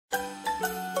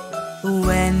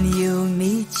When you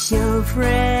meet your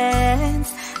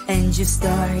friends and you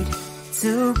start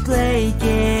to play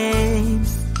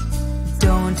games,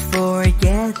 don't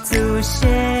forget to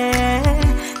share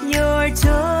your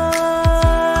toys.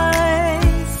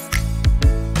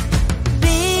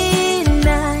 Be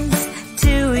nice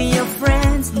to your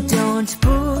friends, don't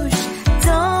push,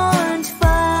 don't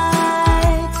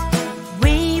fight.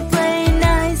 We play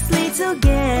nicely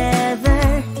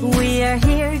together, we are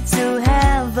here to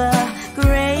have a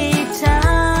great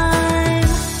time.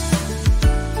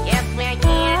 Yes, we're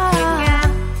here to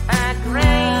have a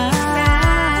great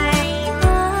time.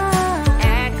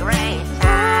 A great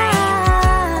time.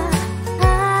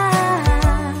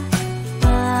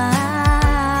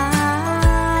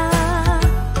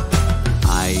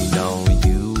 I know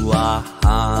you are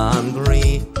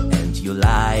hungry and you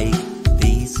like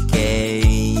this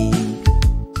cake,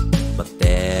 but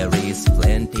there is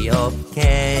plenty of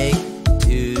cake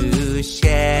to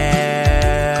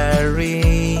share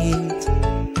it.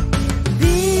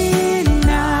 Be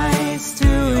nice to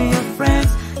your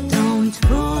friends, don't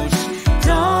push,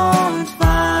 don't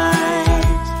fight.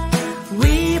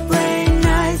 We play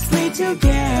nicely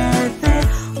together,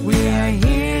 we are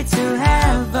here to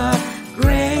have a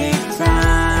great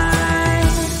time.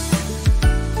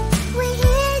 We're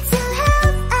here to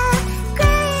have a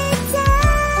great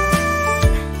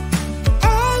time.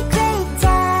 A great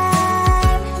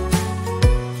time.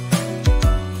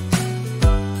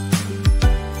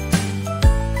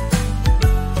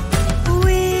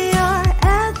 We are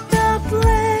at the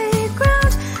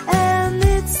playground and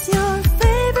it's your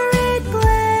favorite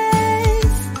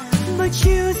place, but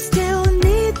you still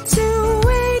need to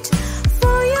wait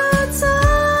for your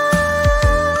turn.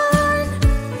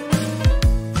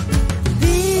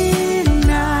 Be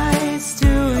nice to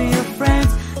your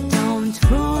friends, don't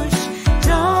push,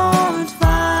 don't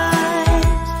fight.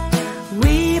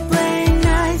 We play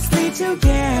nicely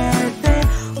together,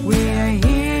 we're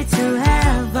here to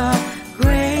have a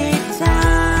great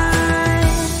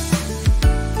time.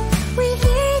 We're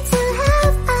here to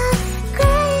have a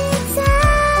great time.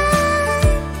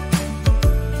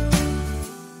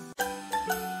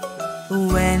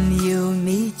 When you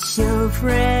meet your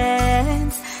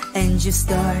friends and you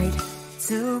start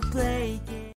to play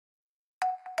games.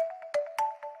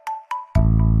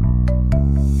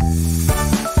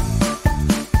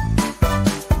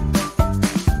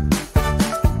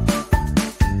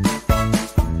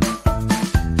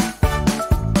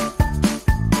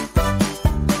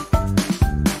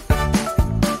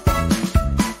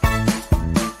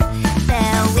 The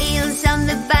wheels on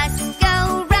the bus go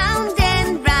round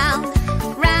and round,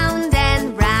 round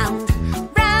and round,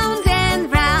 round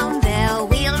and round. The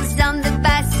wheels on the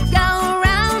bus go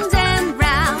round and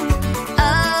round,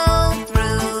 all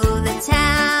through the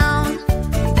town.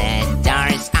 The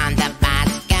doors on the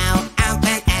bus go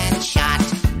open and shut,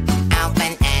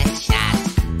 open and shut,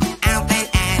 open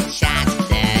and shut.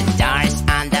 The doors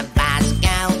on the bus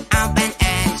go open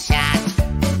and shut,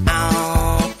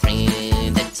 all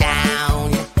through the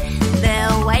town. The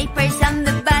wipers on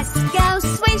the bus go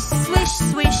swish, swish,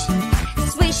 swish,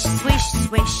 swish, swish,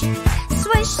 swish,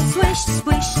 swish, swish,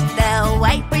 swish. The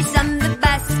wipers on the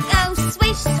bus go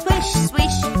swish, swish,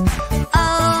 swish,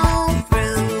 all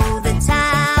through the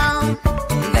town.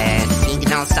 The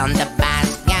signals on the bus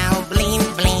go bling,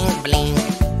 bling, bling,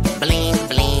 bling,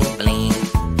 bling, bling,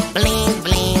 bling,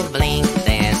 bling, bling.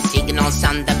 The signals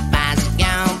on the bus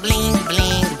go bling,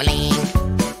 bling, bling,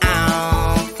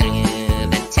 all through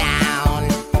the town.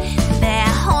 The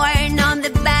horn on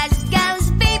the bus goes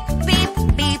beep, beep,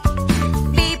 beep,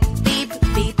 beep, beep,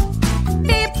 beep,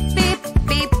 beep, beep,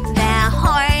 beep. The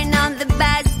horn on the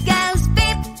bus goes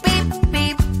beep, beep,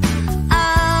 beep,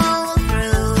 all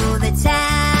through the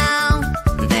town.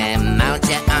 The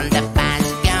motor on the bus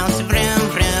goes vroom,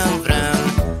 vroom, vroom,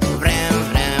 vroom,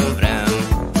 vroom, vroom,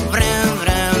 vroom,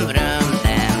 vroom, vroom.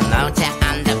 The motor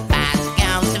on the bus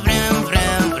goes vroom,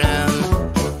 vroom, vroom,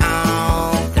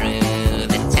 all through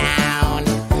the town.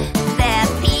 The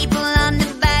people on the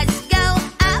bus go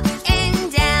up and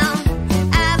down,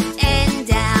 up and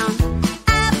down,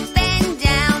 up and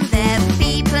down. The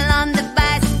people on the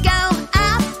bus go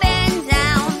up and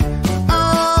down,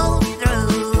 all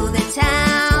through the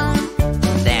town.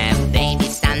 The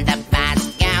babies on the bus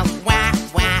go wah,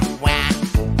 wah, wah,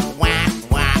 wah,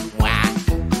 wah, wah,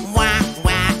 wah,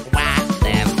 wah, wah.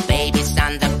 The babies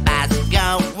on the bus go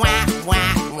wah,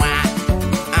 wah, wah,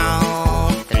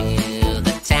 all through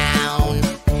the town.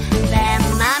 The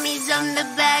mummies on the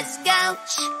bus go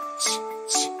shh, shh,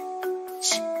 shh,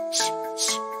 shh, shh,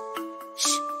 shh,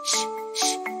 shh,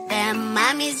 shh. The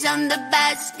mummies on the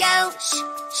bus go shh,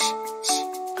 shh, shh,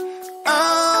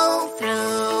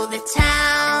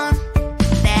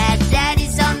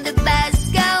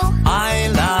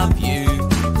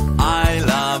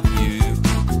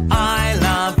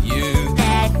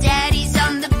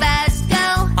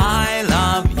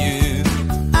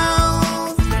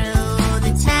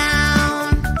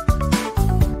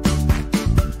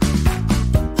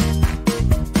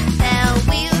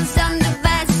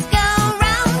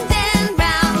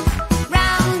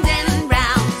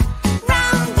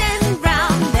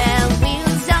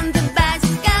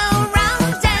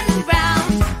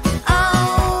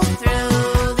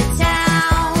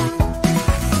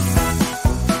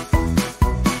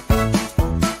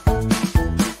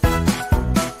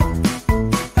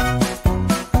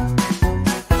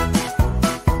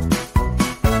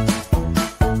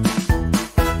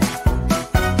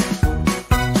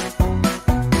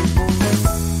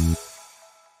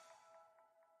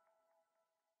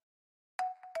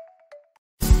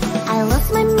 I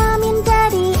lost my mommy and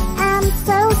daddy, I'm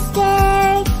so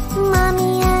scared.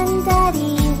 Mommy and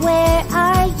daddy, where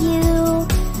are you?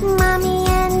 Mommy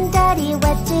and daddy,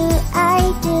 what do I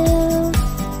do?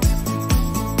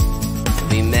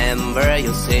 Remember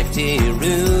your safety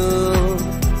rule.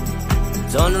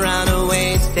 Don't run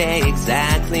away, stay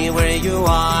exactly where you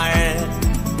are.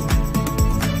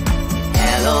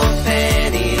 Hello,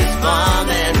 Pennie's mom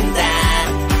and dad.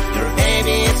 Your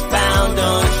baby is found,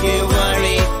 don't you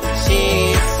worry,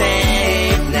 she's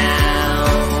safe now.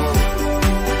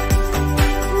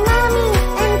 Mommy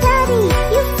and daddy,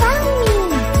 you found me.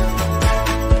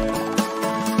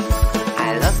 I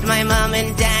lost my mom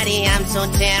and daddy, I'm so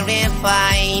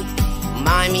terrified.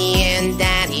 Mommy and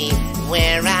daddy,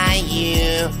 where are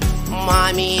you?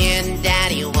 Mommy and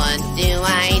daddy, what do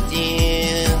I do?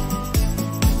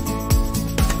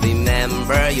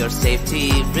 Remember your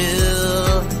safety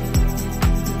rule.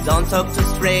 Don't talk to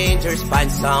strangers,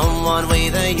 find someone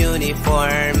with a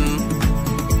uniform.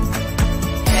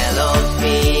 Hello,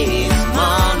 please,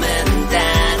 mom and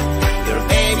dad. Your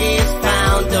baby is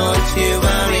found, don't you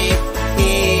worry,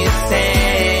 he's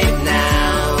safe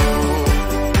now.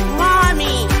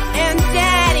 Mommy and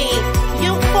daddy,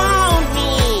 you found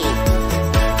me.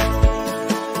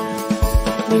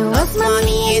 We lost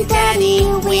Mommy and daddy,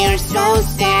 we're so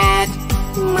sad.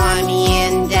 Mommy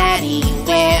and daddy,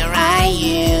 where are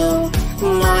you?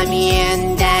 Mommy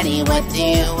and daddy, what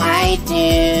do I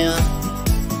do?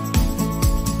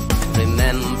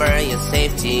 Remember your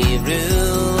safety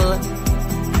rule.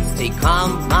 Stay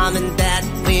calm, mom and dad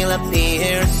will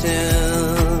appear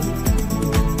soon.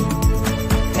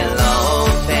 Hello,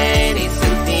 Pennie,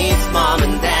 and peace, mom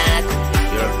and dad.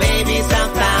 Your babies are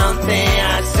found, they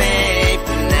are safe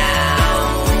now.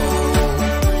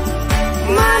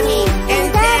 Mommy and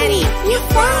daddy, you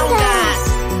found us.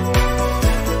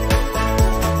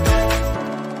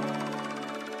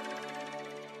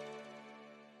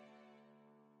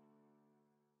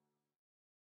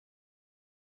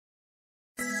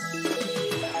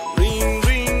 Ring,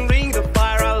 ring, ring, the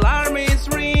fire alarm is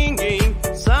ringing.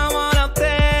 Someone out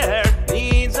there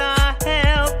needs a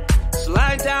help.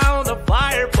 Slide down the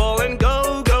fire pole and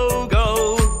go, go,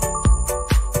 go.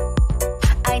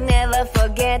 I never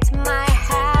forget my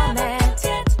helmet.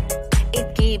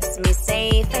 It keeps me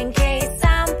safe in case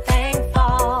something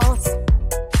falls.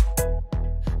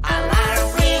 Alarm,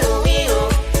 wheel, wheel,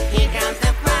 here comes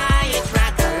the fire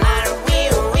truck. Alarm,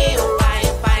 wheel, wheel,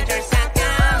 firefighters are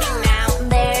coming now.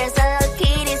 There's a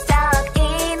kitty stuck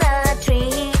in a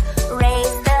tree.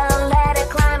 Raise the ladder,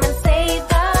 climb and save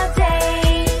the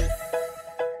day.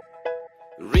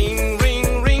 Ring, ring,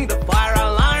 ring, the fire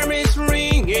alarm is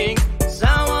ringing.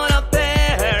 Someone up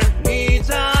there needs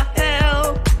a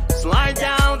help. Slide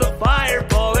down the fire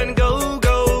pole and go,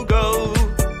 go, go.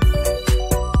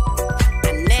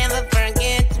 I never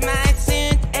forget my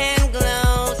suit and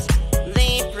gloves.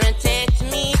 They protect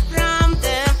me from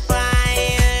the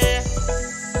fire.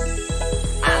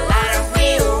 Alarm,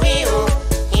 wheel, wheel,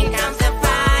 here comes the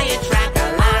fire truck.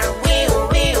 Alarm, wheel,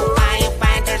 wheel,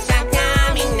 firefighters are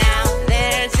coming now.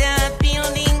 There's a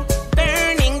building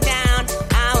burning down.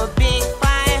 Our big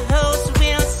fire hose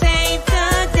will save the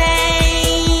day.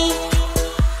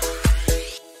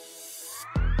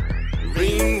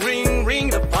 Ring, ring, ring,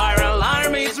 the fire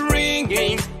alarm is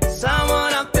ringing.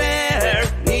 Someone up there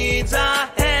needs a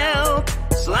help.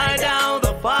 Slide down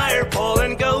the fire pole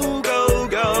and go, go,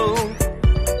 go.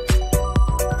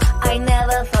 I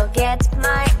never forget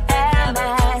my air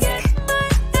mask.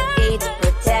 It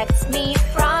protects me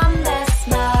from the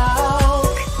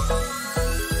smoke.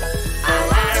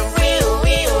 Alarm, wheel,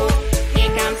 wheel,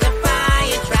 here comes the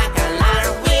fire truck.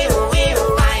 Alarm, wheel, wheel,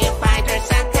 firefighters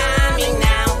are coming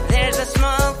now. There's a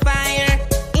small fire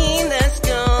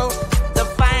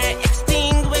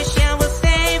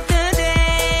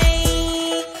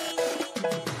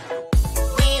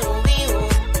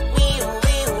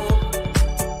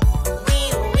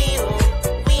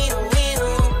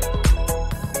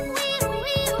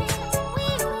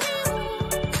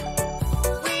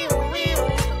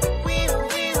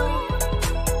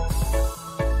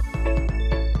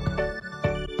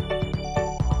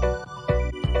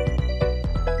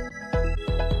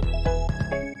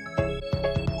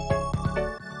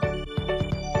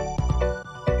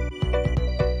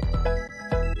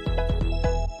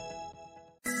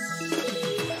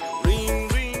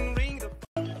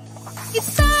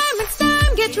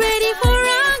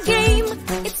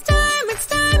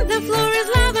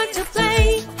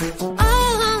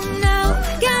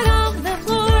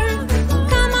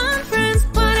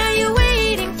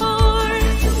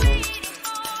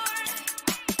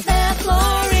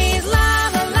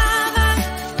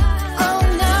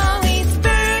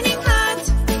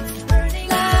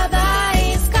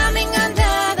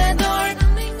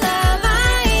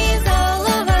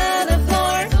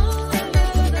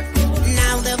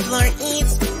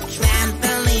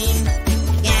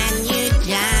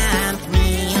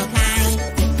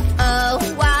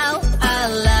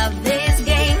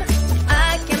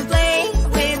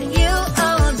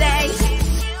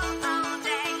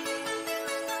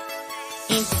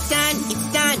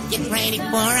get ready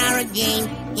for our game.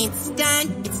 It's time,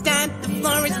 the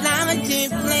floor is lava to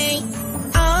play.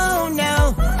 Oh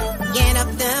no, get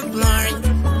off the floor.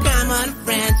 Come on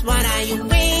friends, what are you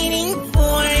waiting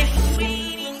for?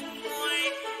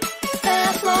 The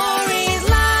floor is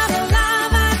lava,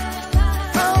 lava.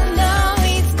 Oh no,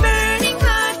 it's burning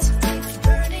hot.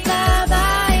 Lava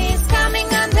is coming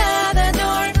under the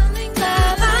door.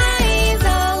 Lava is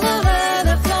all over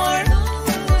the floor.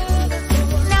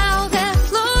 Now the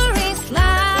floor is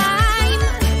slime.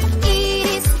 It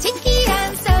is sticky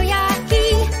and so yucky.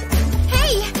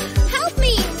 Hey, help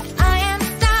me, I am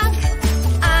stuck.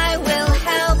 I will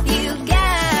help you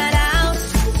get out.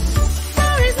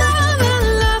 Floor is lava,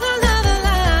 lava, lava,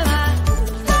 lava.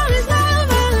 Floor is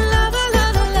lava, lava,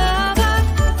 lava, lava.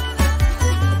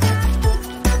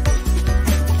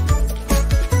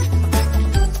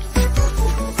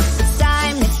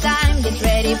 It's time, get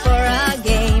ready for a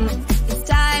game.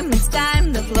 It's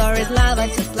time, the floor is lava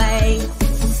to play.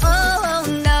 Oh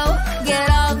no, get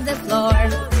off the floor.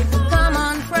 Come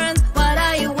on friends, what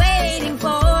are you waiting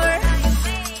for?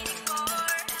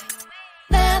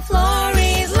 The floor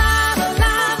is lava,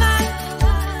 lava.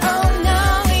 Oh no,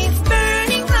 it's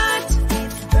burning hot.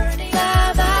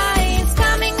 Lava is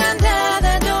coming under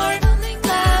the door.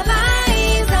 Lava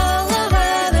is all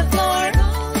over the floor.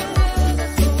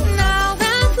 Now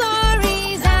the floor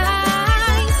is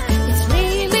ice. It's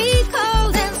really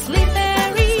cold and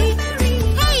slippery.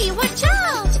 Hey, watch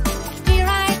out! Here I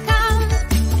come.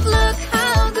 Look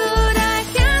how good I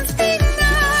can spin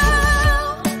now.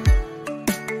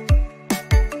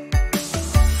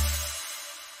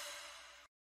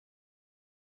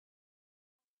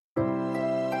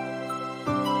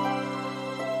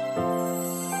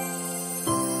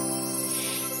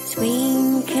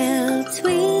 Twinkle,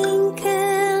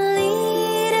 twinkle,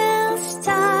 little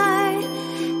star,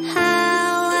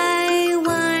 how I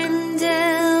wonder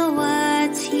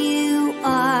what you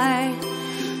are.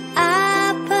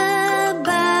 Up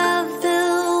above the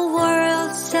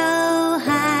world so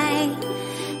high,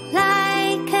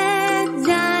 like a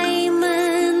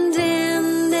diamond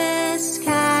in the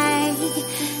sky.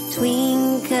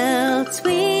 Twinkle,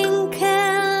 twinkle,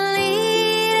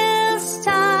 little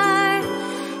star,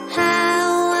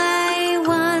 how I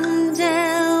wonder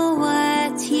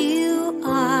what you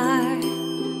are.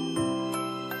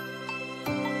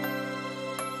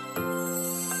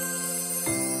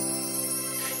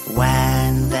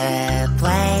 When the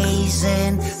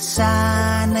blazing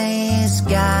sun is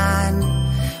gone,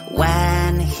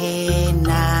 when he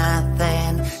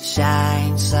nothing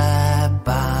shines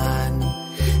upon,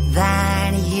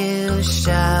 then you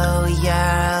show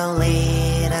your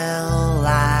little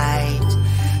light.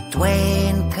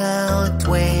 Twinkle,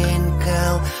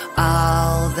 twinkle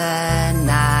all the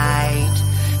night.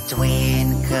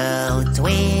 Twinkle,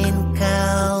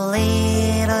 twinkle,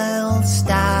 little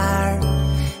star,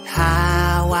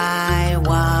 how I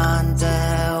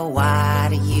wonder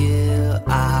what you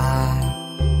are.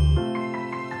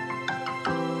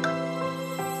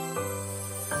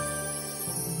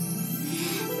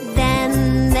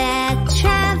 Then the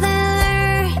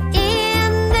traveler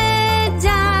in the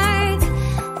dark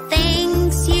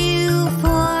thanks you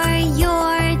for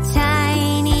your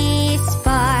tiny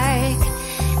spark.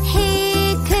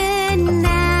 He could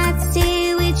not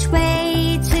see which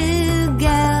way to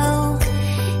go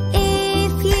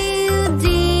if you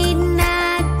did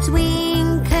not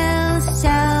twinkle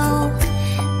so.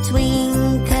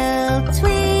 Twinkle,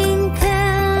 twinkle,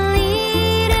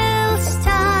 little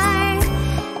star,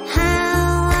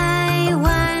 how I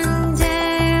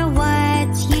wonder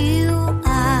what you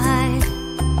are.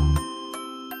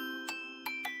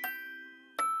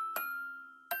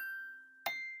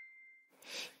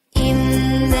 In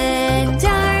the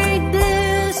dark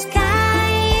blue sky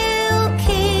you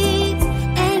keep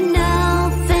an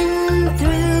open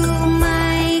through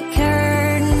my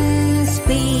curtains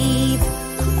peep.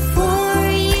 For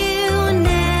you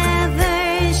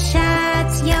never shut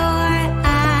your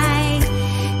eye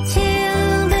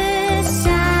till the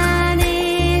sun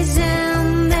is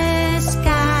in the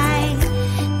sky.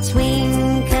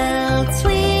 Twinkle,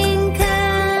 twinkle,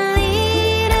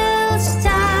 little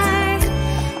star,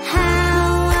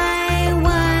 how I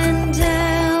wonder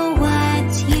what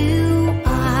you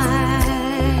are.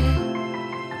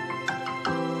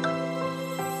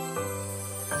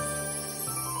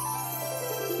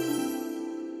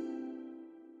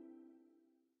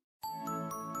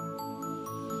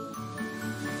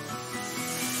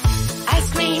 Ice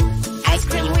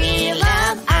cream, we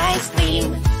love ice cream.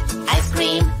 Ice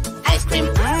cream,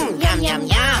 yum, yum,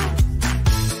 yum.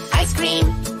 Ice cream,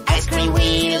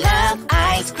 we love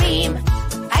ice cream.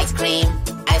 Ice cream,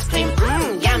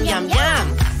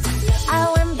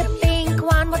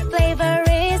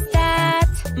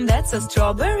 That's a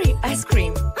strawberry ice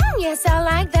cream. Yes, I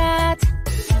like that.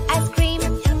 Ice cream,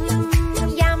 yum, yum,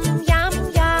 yum. Yum, yum,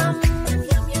 yum.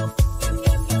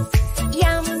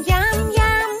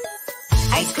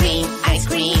 Ice cream,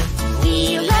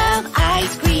 we love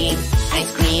ice cream.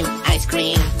 Ice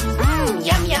cream,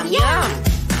 yum, yum, yum.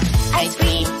 Ice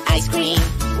cream,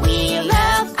 we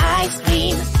love ice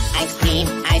cream. Ice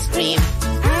cream,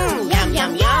 yum,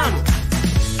 yum, yum.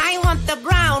 I want the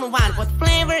brown one, what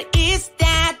flavor is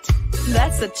that?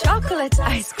 That's a chocolate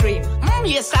ice cream.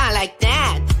 Yes, I like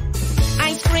that.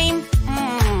 Ice cream,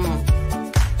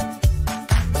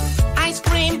 Ice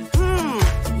cream,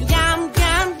 yum,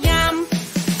 yum, yum.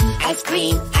 Ice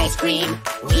cream,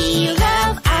 we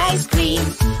love ice cream.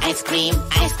 Ice cream,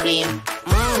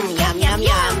 yum, yum,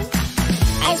 yum.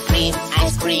 Ice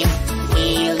cream,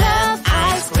 we love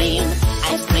ice cream.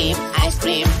 Ice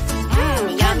cream,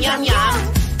 yum, yum, yum.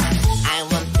 I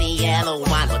want the yellow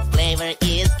one, what flavor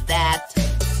is that?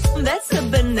 That's a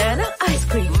banana ice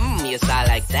cream. Yes, I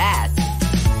like that.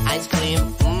 Ice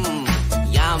cream,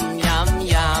 yum, yum,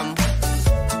 yum.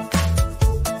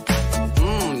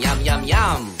 Yum, yum,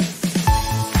 yum.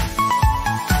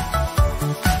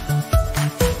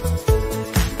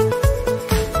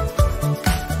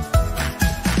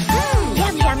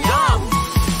 Yum, yum, yum.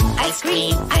 Ice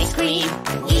cream,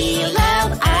 we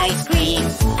love ice cream.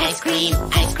 Ice cream,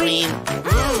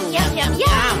 yum, yum,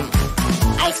 yum.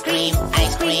 Ice cream,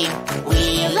 we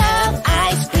love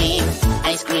ice cream.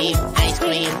 Ice cream,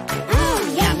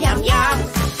 yum, yum, yum.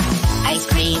 Ice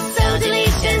cream, so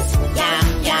delicious, yum,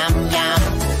 yum, yum.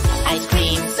 Ice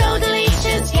cream, so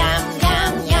delicious, yum,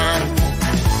 yum, yum.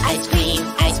 Ice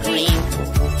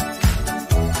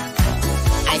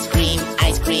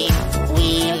cream, we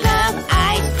love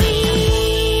ice cream.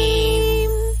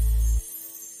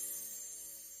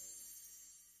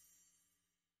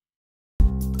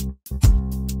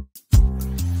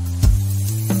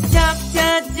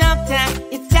 Doctor,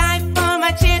 it's time for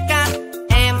my checkup.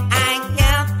 Am I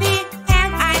healthy?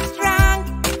 Am I strong?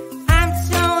 I'm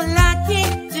so lucky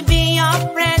to be your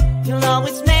friend. You'll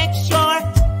always make sure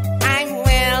I'm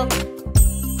well.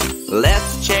 Let's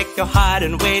check your height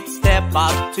and weight. Step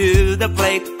up to the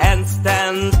plate and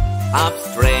stand up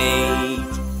straight.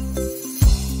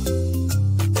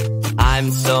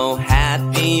 I'm so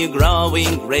happy you're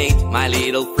growing great. My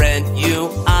little friend,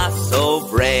 you are so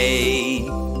brave.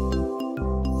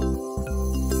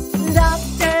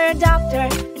 Doctor,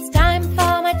 it's time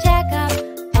for my checkup.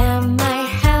 Am I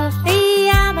healthy?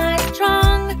 Am I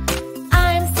strong?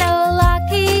 I'm so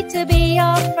lucky to be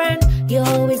your friend. You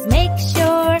always make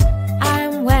sure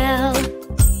I'm well.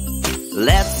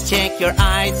 Let's check your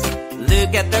eyes.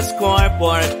 Look at the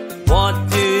scoreboard. What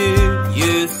do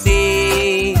you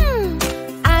see?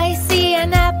 I see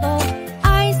an apple.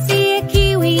 I see a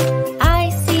kiwi. I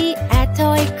see a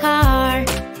toy car.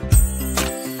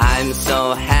 I'm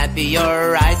so happy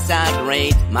your eyes are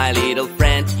great. My little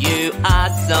friend, you are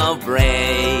so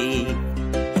brave.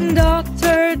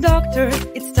 Doctor,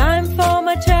 it's time for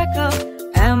my checkup.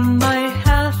 Am I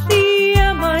healthy?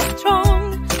 Am I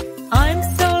strong? I'm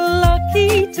so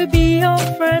lucky to be your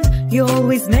friend. You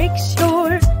always make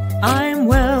sure I'm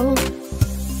well.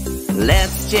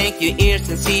 Let's check your ears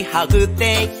and see how good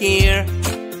they hear.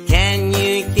 Can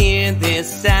you hear this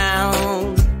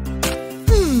sound?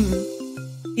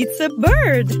 It's a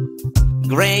bird.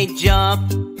 Great job,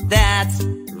 that's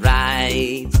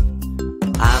right.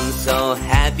 I'm so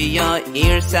happy your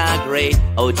ears are great.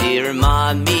 Oh dear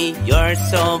mommy, you're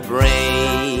so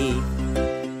brave.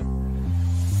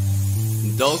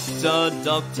 Doctor,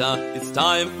 it's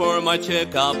time for my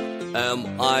checkup.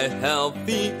 Am I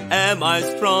healthy? Am I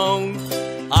strong?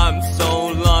 I'm so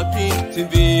lucky to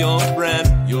be your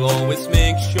friend. You'll always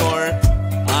make sure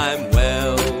I'm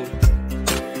well.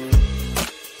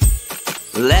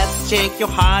 Let's check your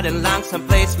heart and lungs and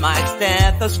place my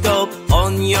stethoscope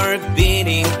on your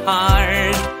beating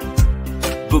heart.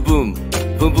 Boom boom,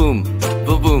 boom boom,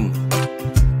 boom boom,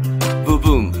 boom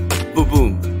boom, boom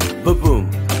boom, boom boom.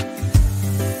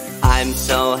 I'm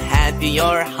so happy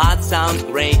your heart sounds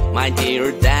great. My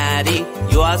dear daddy,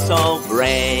 you are so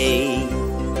brave.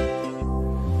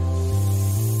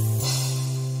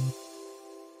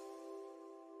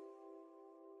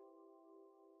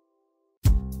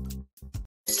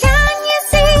 Can you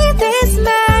see this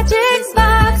magic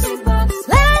box?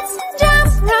 Let's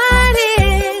jump right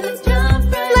in.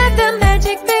 Let the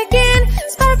magic begin.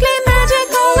 Sparkling magic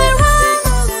all around.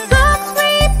 Got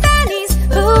 3 pennies.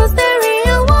 Who's the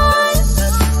real one?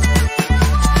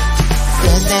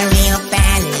 Who's the real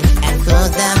Pennie and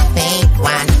who's the fake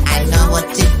one? I know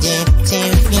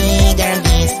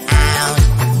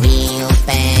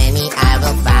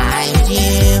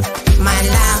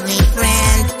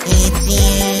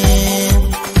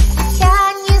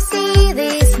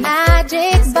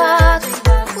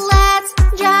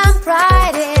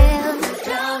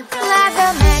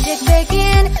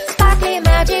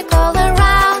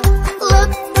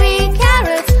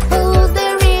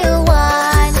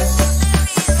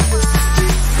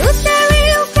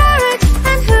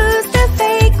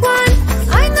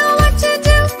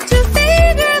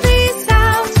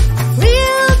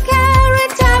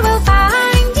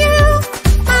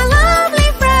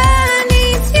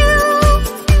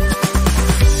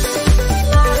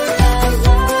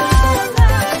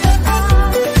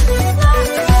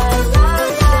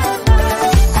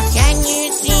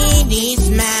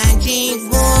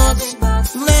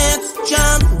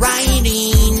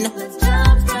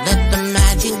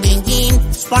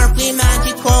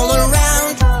magic all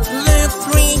around. Look,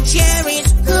 3 cherries,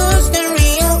 who's the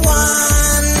real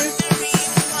one?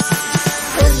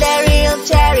 Who's the real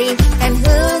cherry and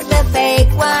who's the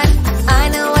fake one? I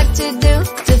know what to do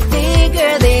to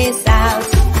figure this out.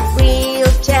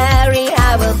 Real cherry,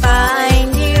 I will find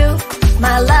you.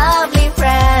 My lovely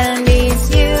friend is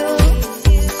you.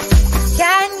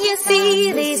 Can you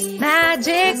see this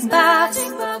magic box?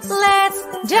 Let's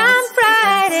jump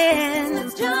right in.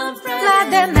 Let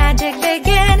the magic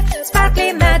begin.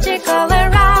 Sparkly magic all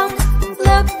around.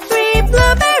 Look, 3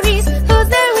 blueberries. Who's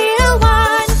the real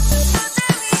one?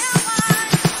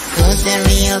 Who's the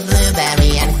real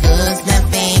blueberry and who's the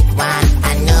fake one?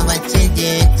 I know what to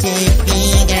do to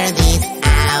figure this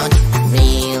out.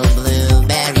 Real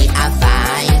blueberry, I'll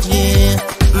find you.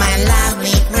 My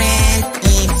lovely friend,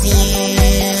 it's you.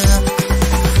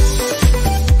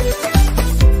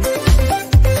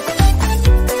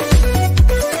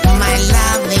 My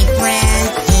lovely friend,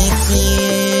 it's you.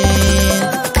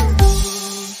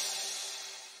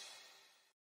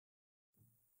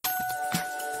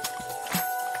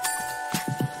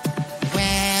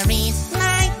 Where is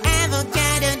my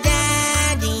avocado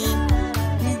daddy?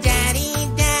 Daddy,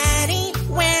 daddy,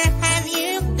 where have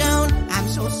you gone? I'm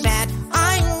so sad,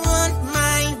 I want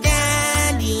my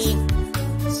daddy.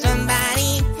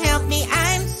 Somebody help me,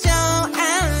 I'm so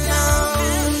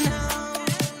alone.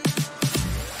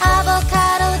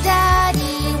 Avocado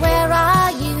daddy, where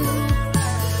are you?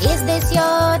 Is this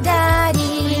your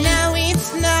daddy? No,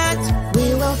 it's not. We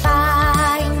will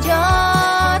find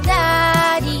your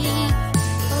daddy.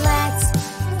 Let's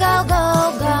go, go,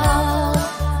 go.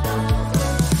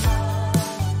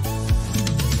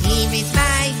 Here is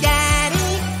my daddy,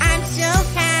 I'm so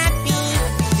happy.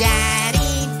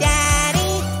 Daddy,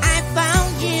 daddy, I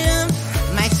found you.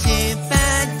 My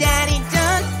super daddy,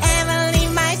 don't ever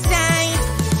leave my side.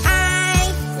 I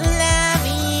love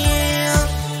you.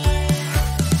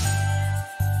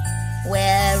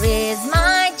 Where is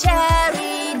my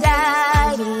cherry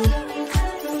daddy?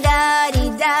 Daddy,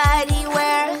 daddy,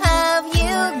 where have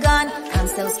you gone? I'm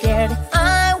so scared,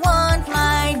 I want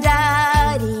my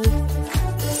daddy.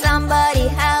 Somebody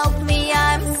help me,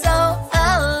 I'm so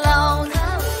alone.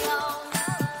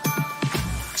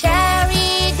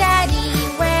 Cherry daddy,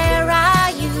 where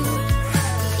are you?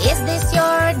 Is this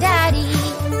your daddy?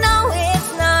 No,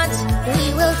 it's not.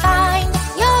 We will find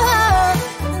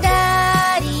your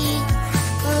daddy.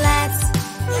 Let's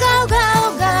go, go,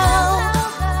 go.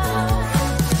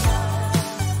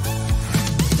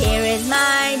 Here is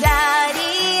my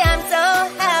daddy, I'm so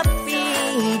happy.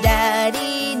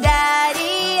 Daddy,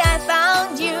 daddy, I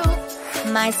found you.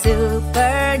 My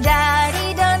super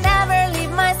daddy, don't ever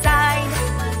leave my side.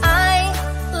 I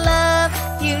love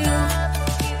you.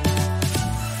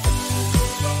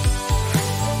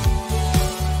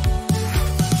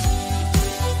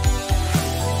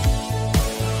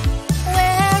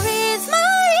 Where is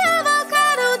my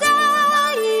avocado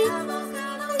daddy?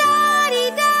 Daddy,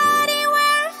 daddy,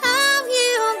 where have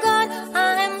you gone?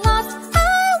 I'm lost, I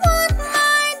want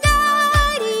my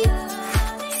daddy.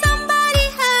 Somebody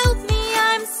help me,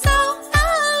 I'm so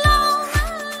alone.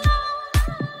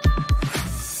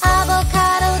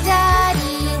 Avocado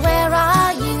daddy, where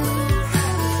are you?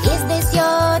 Is this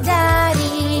your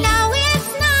daddy? No, it's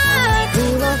not. We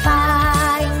will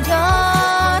find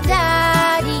your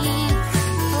daddy.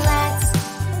 Let's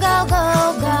go, go,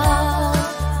 go.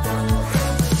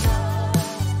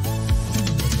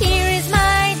 Here is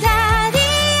my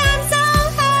daddy, I'm so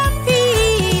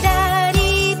happy.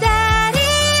 Daddy,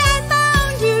 daddy, I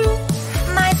found you.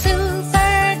 My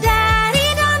super daddy,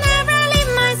 don't ever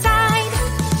leave my side.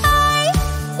 I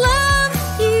love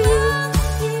you.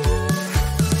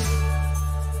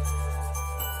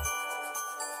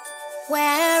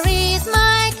 Where is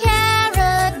my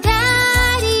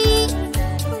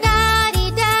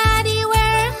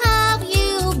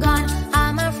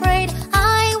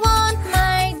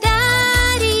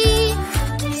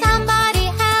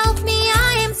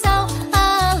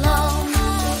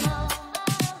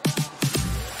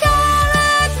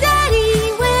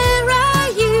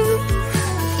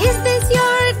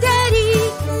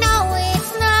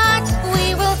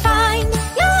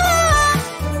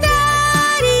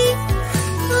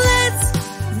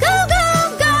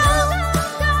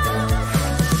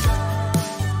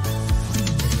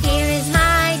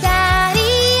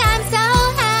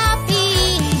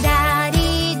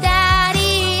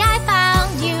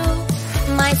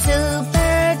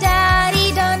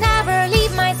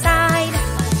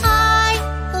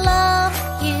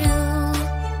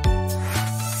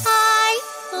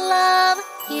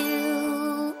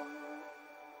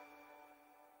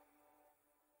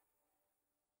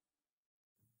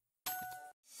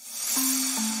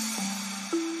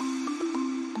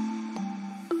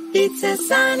It's a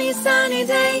sunny, sunny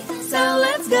day, so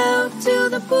let's go to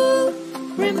the pool.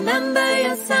 Remember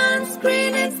your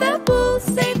sunscreen, it's the pool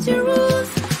safety rules.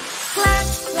 Splash,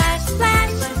 splash, splash,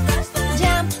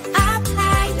 jump up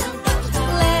high.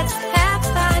 Let's have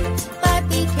fun, but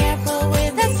be careful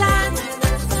with the sun.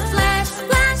 Splash,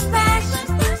 splash, splash,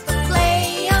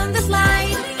 play on the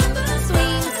slide.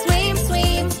 Swim, swim,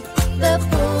 swim, the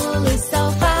pool is so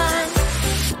fun.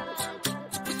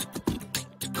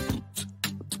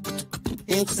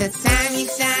 It's a sunny,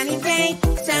 sunny day,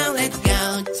 so let's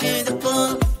go to the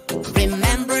pool.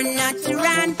 Remember not to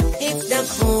run, it's the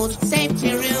pool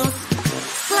safety rules.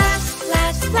 Splash,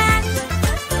 splash, splash,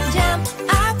 jump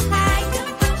up high.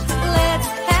 Let's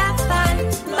have fun,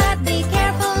 but be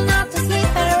careful not to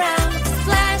slip around.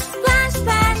 Splash, splash,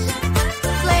 splash,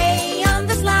 play on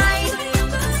the slide.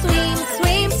 Swim,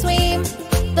 swim, swim,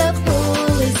 the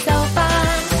pool is so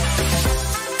fun.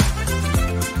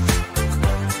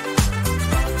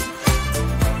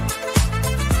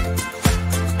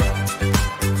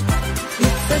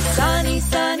 It's a sunny,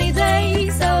 sunny day,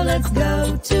 so let's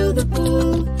go to the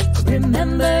pool.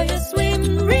 Remember your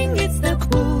swim ring, it's the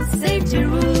pool safety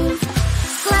rules.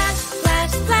 Splash,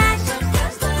 splash, splash,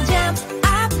 jump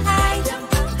up high.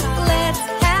 Let's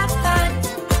have fun,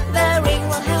 the ring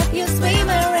will help you swim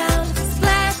around.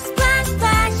 Splash, splash,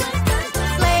 splash,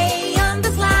 play on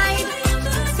the slide.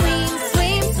 Swim,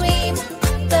 swim, swim,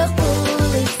 the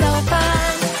pool is so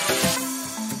fun.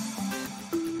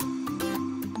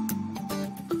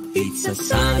 It's a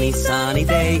sunny, sunny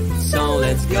day, so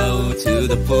let's go to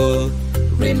the pool.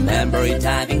 Remember your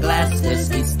diving glasses,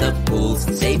 it's the pool's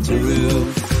safety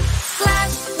rules.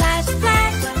 Splash, splash,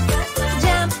 splash,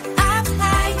 jump up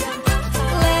high.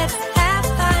 Let's have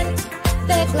fun,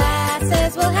 the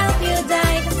glasses will help you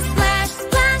dive. Splash,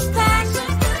 splash, splash,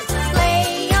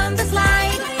 play on the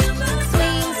slide.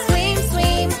 Swim, swim,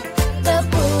 swim, the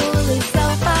pool is so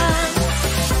fun.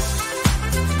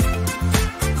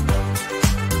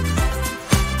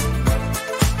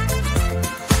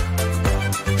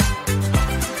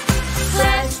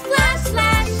 Splash, splash,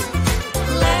 splash,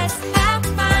 let's have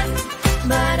fun.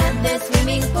 But at the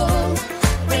swimming pool,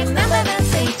 remember the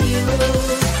safety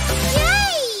rules.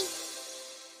 Yay!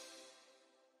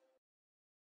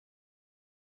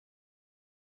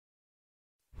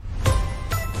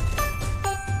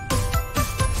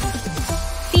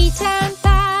 Peter and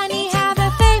Pennie have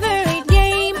a favorite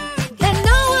game that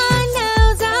no one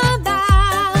knows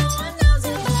about.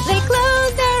 They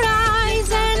close their eyes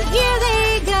and here they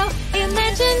go.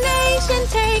 Imagination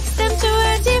takes them to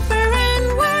a different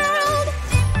world.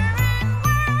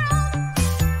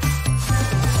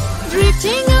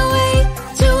 Drifting away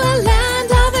to a land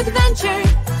of adventure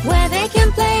where they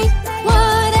can play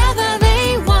whatever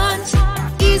they want.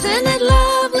 Isn't it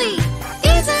lovely?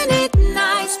 Isn't it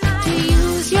nice to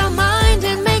use your mind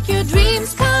and make your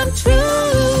dreams come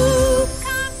true?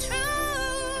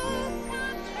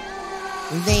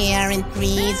 They are in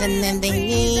prison and they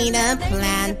need a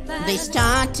plan. They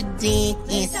start to dig,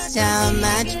 it's so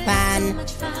much fun.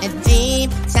 A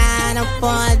deep tunnel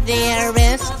for their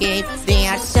escape. They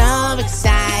are so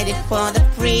excited for the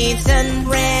prison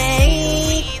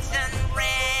break.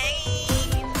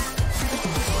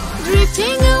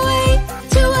 Drifting away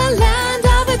to a land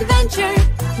of adventure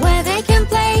where they can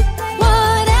play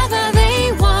whatever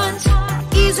they want.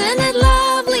 Isn't it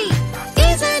lovely?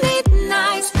 Isn't it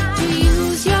nice to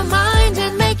use your mind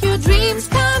and make your dreams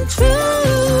come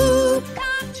true?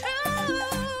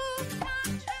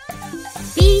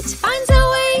 Pete finds a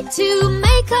way to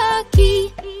make a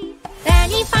key.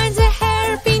 Pennie finds a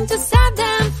hairpin to set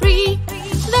them free.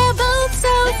 They're both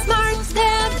so smart,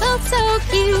 they're both so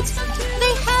cute.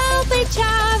 They help each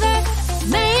other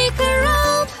make a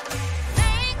rope.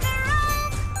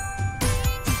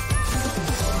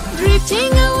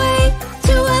 Drifting away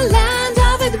to a land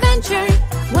of adventure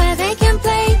where they can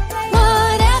play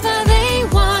whatever they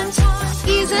want.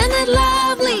 Isn't it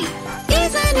lovely?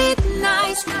 Isn't it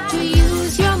nice to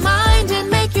use your mind and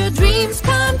make your dreams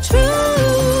come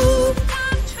true?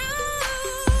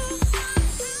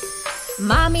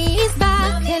 Mommy is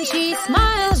back and she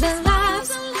smiles and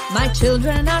laughs. My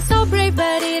children are so brave,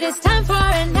 but it is time for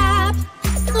a nap.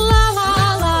 La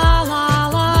la la la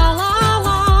la la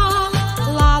la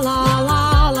la la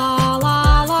la la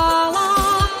la la la.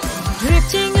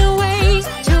 Drifting away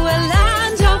to a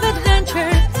land of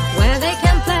adventure where they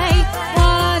can play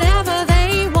whatever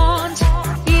they want.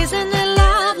 Isn't it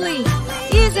lovely?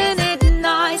 Isn't it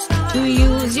nice to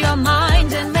use your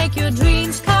mind and make your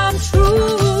dreams come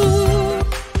true?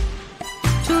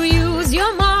 To use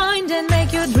your mind and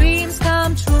make your dreams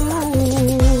come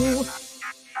true.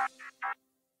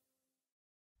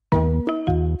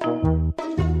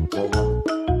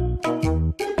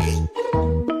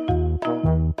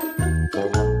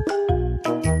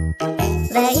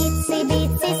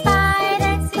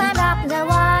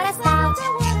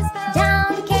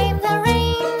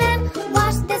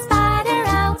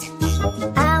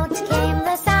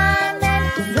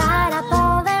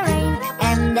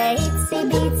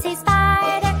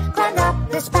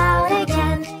 out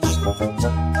again.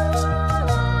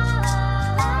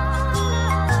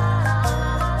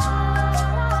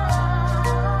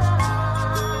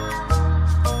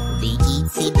 The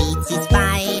itsy bitsy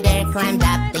spider climbed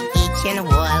up the kitchen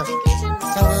wall.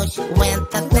 Swoosh went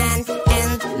the fan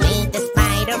and made the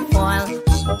spider fall.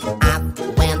 Up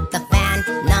went the fan,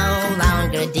 no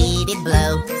longer did it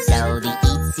blow. So the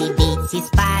itsy bitsy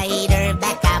spider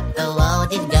back up the wall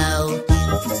did go.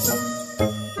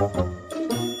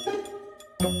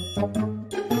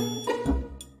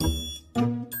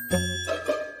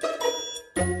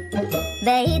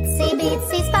 The itsy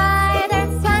bitsy spider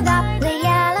climbed up the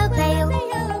yellow pail.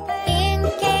 In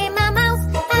came a mouse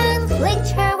and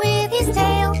licked her with his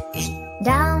tail.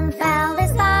 Down fell the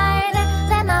spider,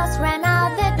 the mouse ran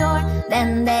out the door.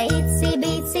 Then the itsy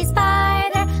bitsy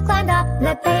spider climbed up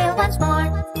the pail once more.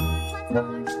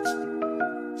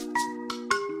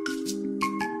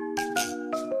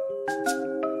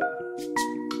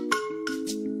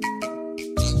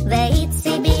 The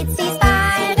itsy bitsy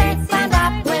spider climbed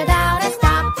up without a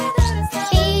stop.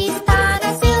 She spun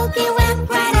a silky web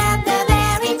right at the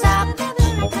very top.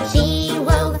 She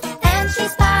wove and she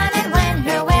spun, and when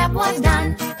her web was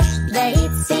done, the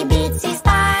itsy bitsy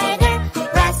spider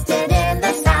rested in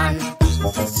the sun.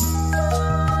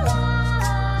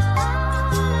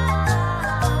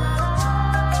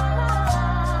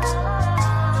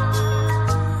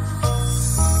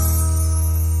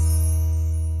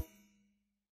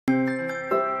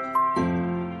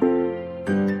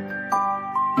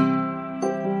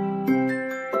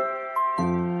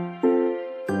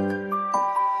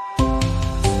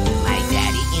 My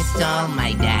daddy is tall,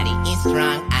 my daddy is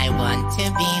strong. I want to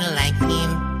be like him.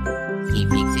 He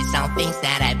fixes all things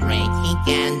that I break. He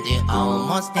can do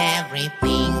almost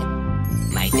everything.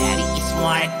 My daddy is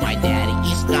smart, my daddy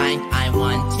is kind. I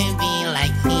want to be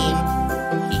like him.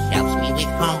 He helps me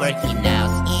with homework, he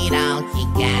knows it all. He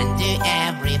can do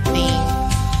everything.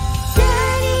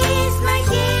 Daddy is my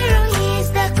hero, he's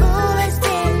the coolest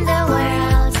in the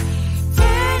world.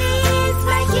 Daddy is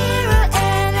my hero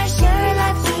and I sure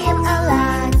love him a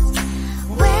lot.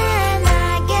 When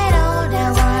I get old I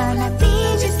wanna be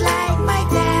just like my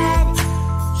dad.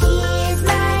 He is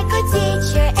my good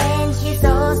teacher and he's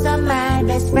also my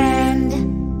best friend.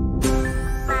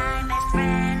 My best friend. My best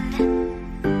friend.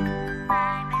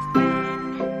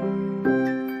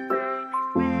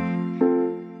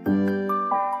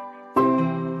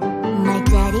 My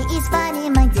daddy is funny,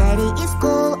 my daddy is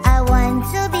cool. I want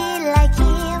to be like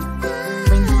him.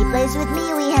 When he plays with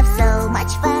me, we have so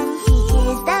much fun. He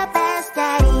is the best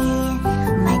daddy.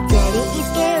 My daddy is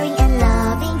caring and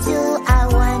loving too. I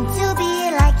want to be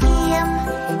like him.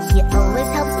 He always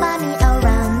helps mommy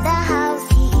around the house.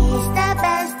 He is the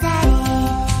best daddy.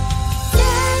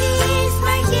 Daddy is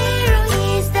my hero,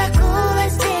 he's the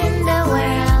coolest in the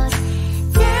world.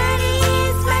 Daddy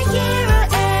is my hero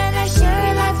and I sure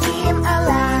love him a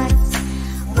lot.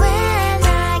 When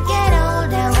I get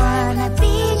old I wanna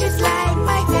be just like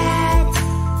my dad.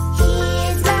 He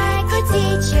is my good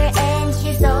teacher and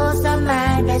he's also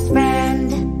my best friend.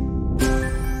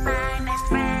 My best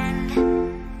friend. My best friend.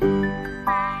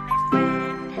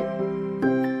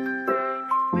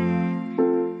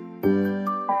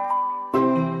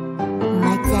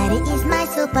 My daddy is my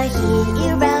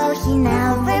superhero, he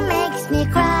never makes me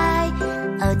cry.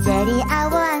 Oh daddy, I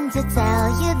want to tell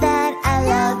you that I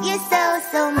love you so,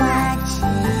 so much.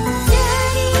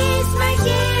 Daddy is my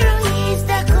hero, he's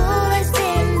the coolest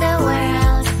in the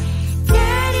world.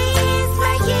 Daddy is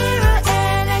my hero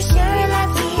and I sure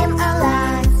love him a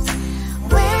lot.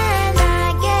 When I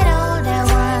get old I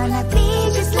wanna be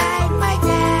just like my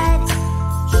dad.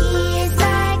 He is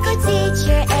my good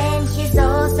teacher and he's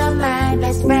also my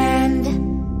best friend.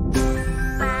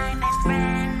 My best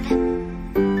friend.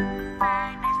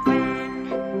 My best friend.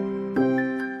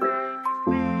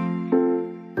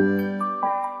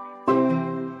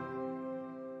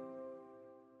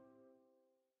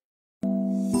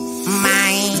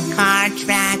 My car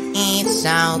track is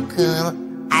so cool.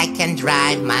 I can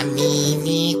drive my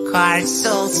mini car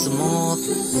so smooth.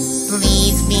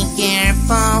 Please be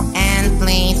careful and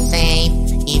play safe.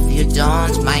 If you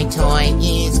don't, my toy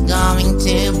is going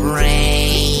to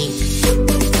break.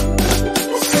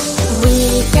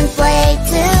 We can play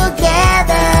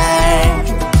together.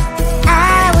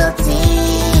 I will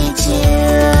teach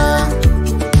you.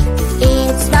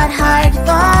 It's not hard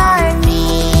for me.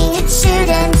 It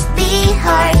shouldn't be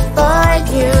hard for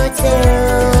you too.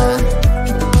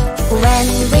 When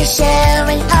we're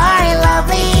sharing our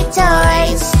lovely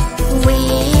toys, we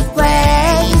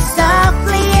play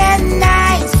softly and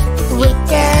nice. We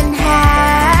can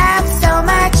have so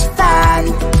much fun.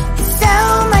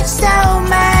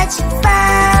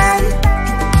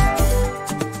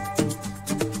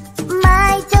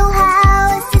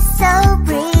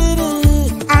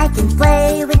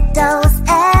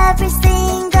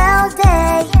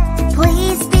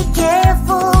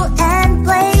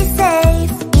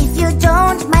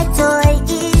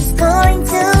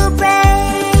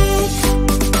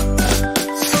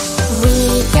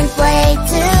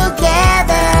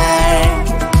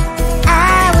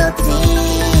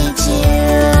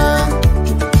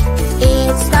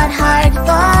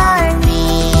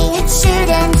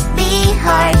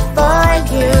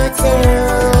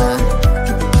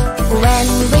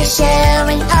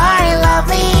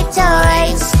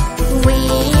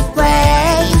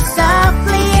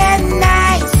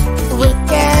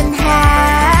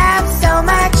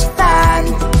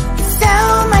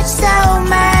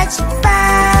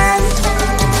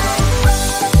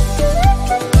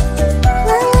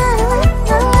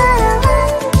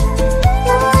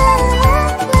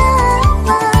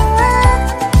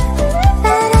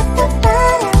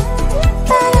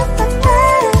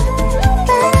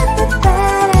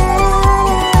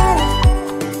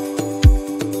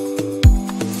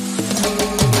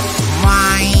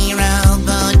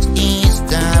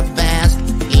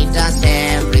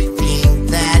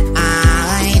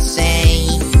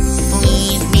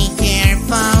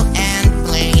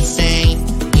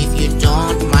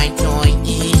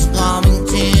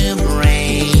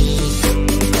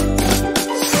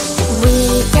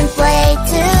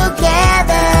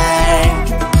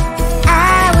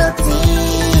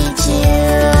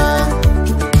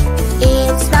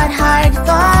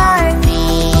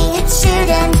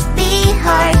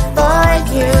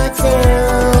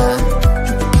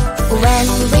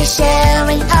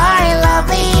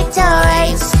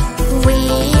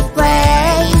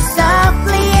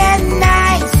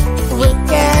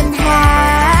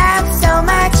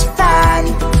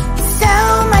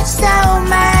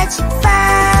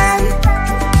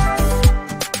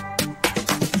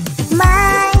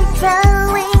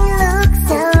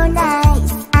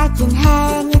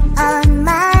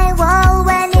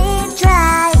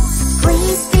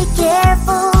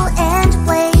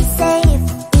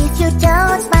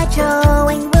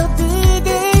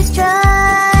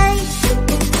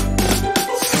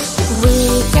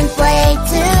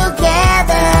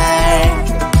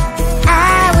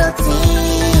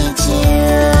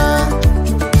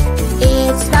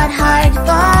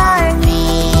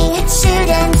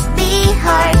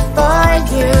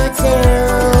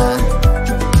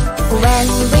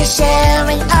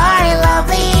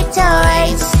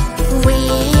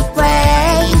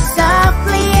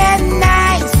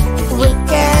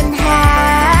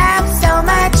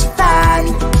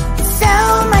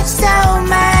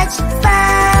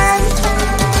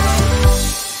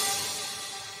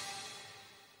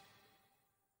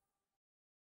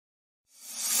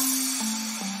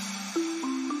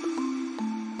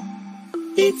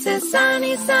 It's a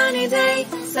sunny, sunny day,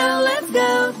 so let's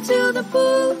go to the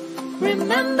pool.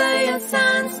 Remember your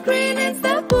sunscreen, it's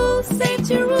the pool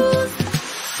safety rules.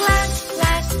 Splash,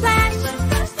 splash, splash,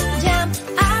 jump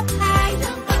up high.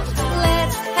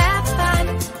 Let's have fun,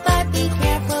 but be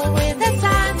careful with the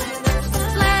sun.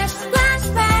 Splash, splash,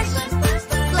 splash,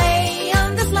 play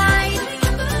on the slide.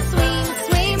 Swim,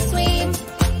 swim, swim,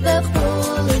 the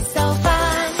pool is so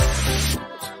fun.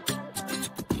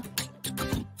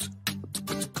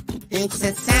 It's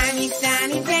a sunny,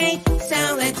 sunny day,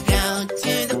 so let's go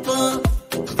to the pool.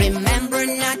 Remember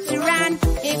not to run,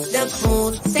 it's the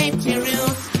pool safety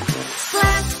rules.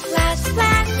 Splash, splash,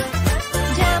 splash,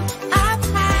 jump up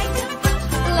high.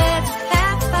 Let's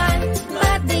have fun,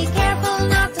 but be careful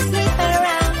not to slip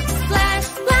around. Splash,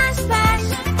 splash, splash,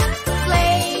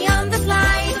 play on the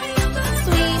slide.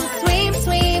 Swim, swim,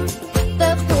 swim,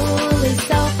 the pool is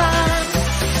so fun.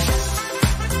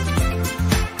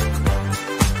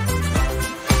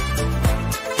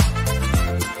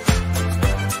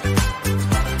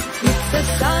 It's a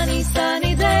sunny,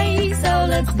 sunny day, so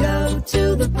let's go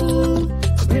to the pool.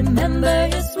 Remember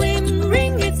your swim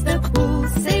ring, it's the pool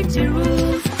safety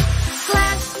rules.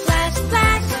 Splash, splash,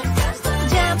 splash,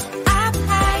 jump up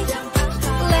high.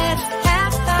 Let's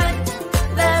have fun,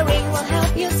 the ring will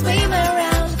help you swim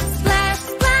around. Splash,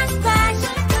 splash, splash,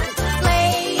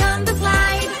 play on the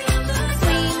slide.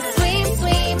 Swim, swim,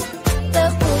 swim, the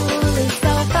pool is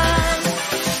so fun.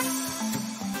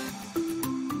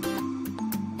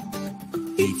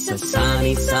 It's a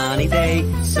sunny, sunny day,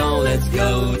 so let's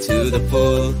go to the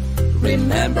pool.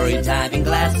 Remember your diving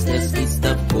glasses, it's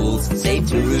the pool's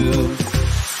safety rules.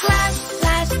 Splash,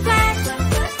 splash, splash,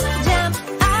 jump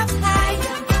up high.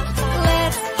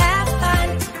 Let's have fun,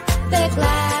 the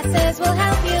glasses will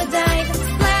help you dive.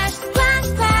 Splash, splash,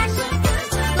 splash,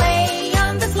 play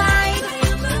on the slide.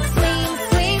 Swim,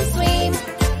 swim, swim,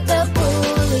 the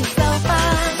pool is so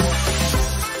fun.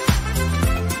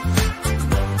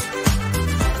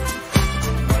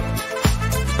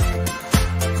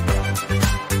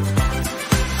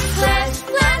 Splash,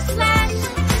 splash, splash,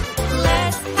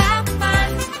 let's have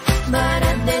fun. But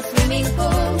at the swimming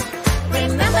pool,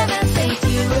 remember the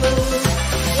safety rules.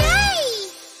 Yay!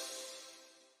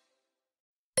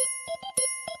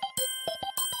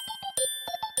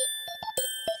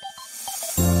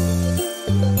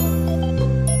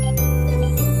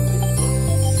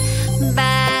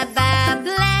 Baba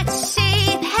black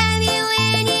sheep, have you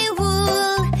any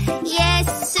wool? Yes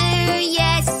sir,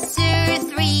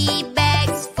 3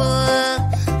 bags full.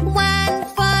 1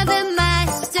 for the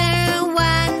master,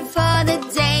 1 for the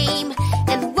dame,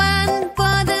 and 1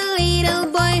 for the little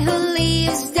boy who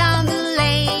lives down the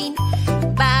lane.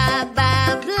 Baba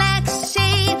black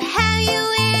sheep, have you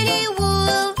any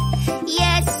wool?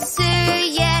 Yes sir,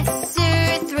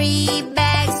 3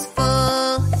 bags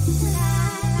full.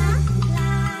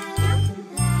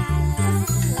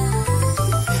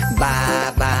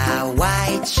 Baba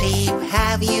white sheep,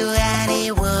 have you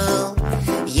any wool?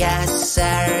 Yes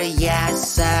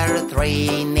sir,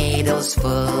 3 needles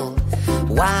full.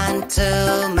 1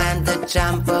 to mend the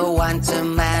jumper, 1 to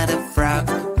mend the frock,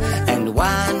 and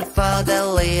 1 for the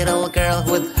little girl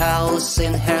with holes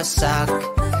in her sock.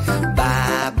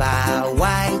 Baba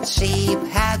white sheep,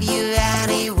 have you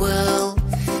any wool?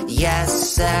 Yes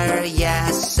sir,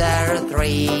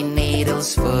 3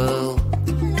 needles full.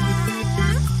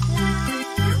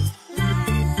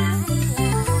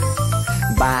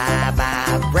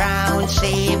 Baba brown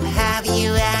sheep, have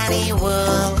you any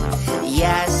wool?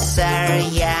 Yes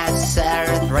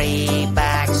sir, 3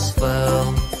 bags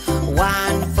full.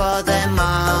 1 for the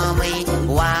mommy,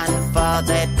 1 for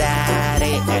the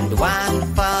daddy, and 1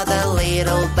 for the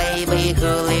little baby who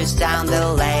lives down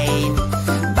the lane.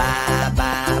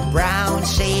 Baba brown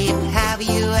sheep, have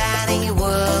you any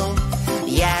wool?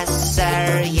 Yes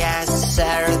sir,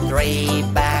 3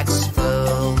 bags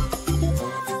full.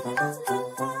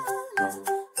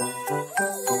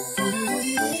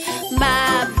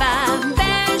 Baba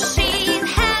bear sheep,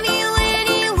 have you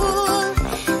any wool?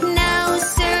 No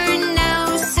sir,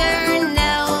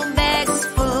 no bags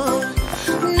full.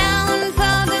 None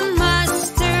for the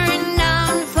master,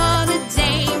 none for the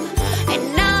dame, and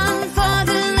none for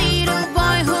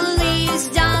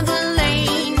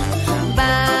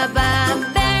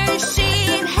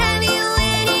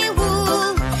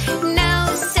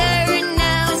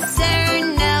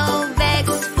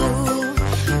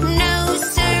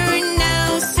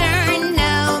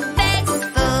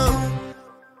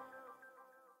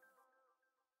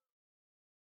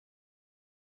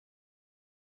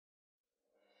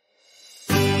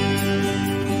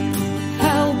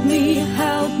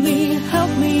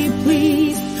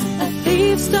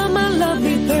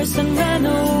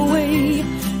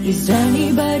Is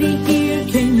anybody here?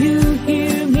 Can you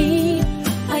hear me?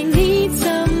 I need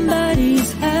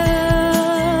somebody's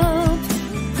help.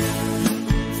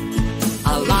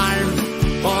 Alarm,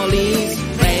 police,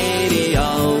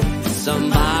 radio,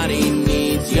 somebody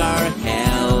needs your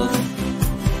help.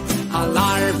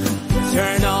 Alarm,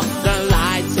 turn off the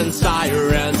lights and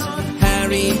sirens.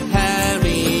 Hurry,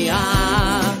 hurry up.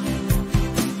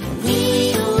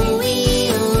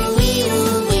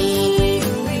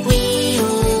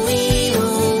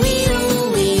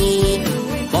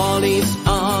 Police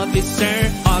officer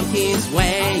on his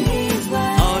way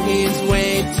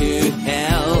to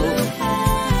help.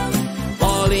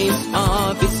 Police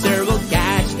officer will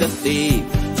catch the thief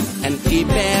and keep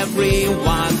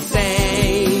everyone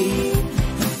safe.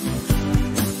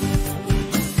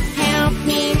 Help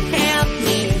me, help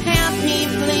me, help me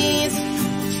please.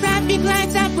 Traffic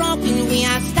lights are broken, we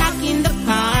are stuck in the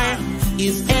car.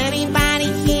 Is anybody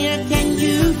here? Can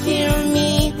you hear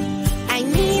me? I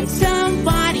need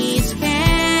somebody's help.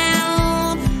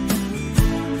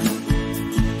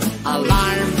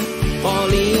 Alarm,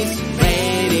 police,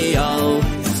 radio,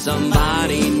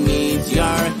 somebody needs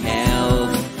your help.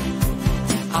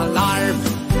 Alarm,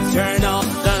 turn off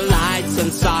the lights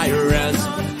and sirens.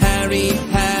 Hurry,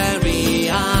 hurry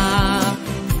up.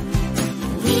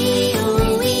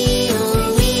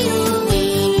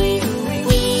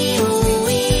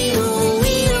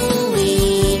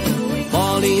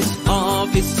 Police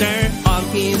officer on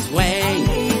his way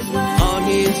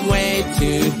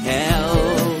to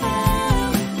help.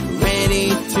 Ready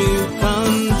to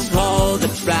control the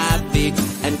traffic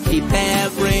and keep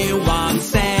everyone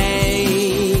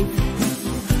safe.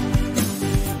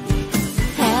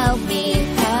 Help me,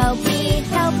 help me,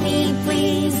 help me,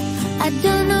 please. I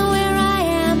don't know where I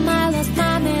am, I lost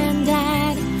mom and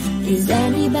dad. Is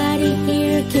anybody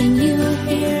here? Can you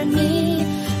hear me?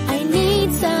 I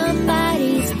need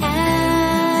somebody's help.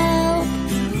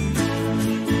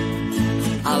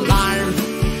 Alarm,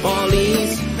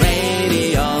 police,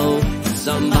 radio,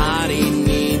 somebody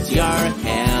needs your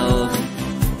help.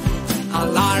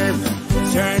 Alarm,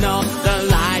 turn off the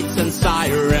lights and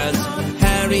sirens.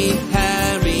 Hurry,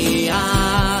 hurry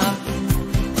up.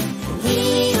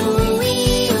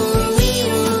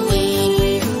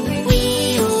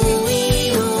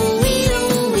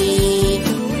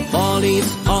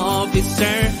 Police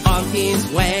officer on his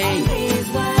way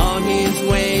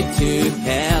to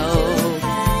help.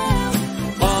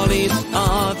 Police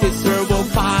officer will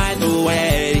find a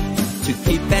way to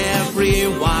keep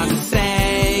everyone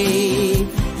safe.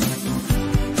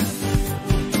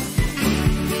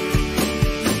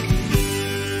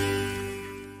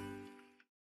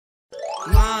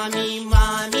 Mommy,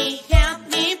 mommy, help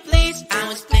me please. I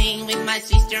was playing with my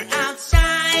sister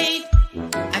outside.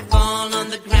 I fall on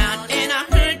the ground and I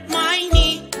hurt my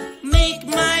knee. Make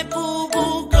my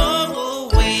boo-boo go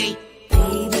away.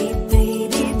 Baby,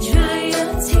 baby, dry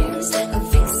your tears.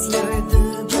 Fix your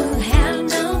boo-boo, have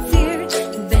no fear.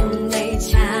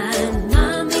 Bandage and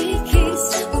mommy kiss.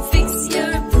 Fix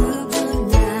your boo-boo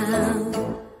now.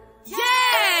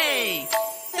 Yay!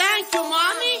 Thank you,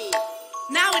 mommy.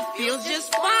 Now it feels just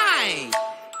fine.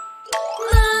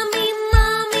 Mommy,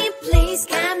 mommy, please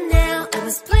come now. I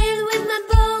was playing with my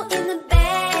ball in the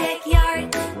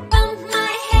backyard. Bumped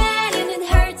my head and it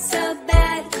hurt so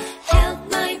bad. Help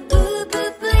my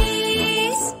boo-boo,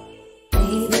 please.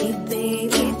 Baby,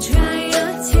 baby, dry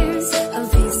your tears. I'll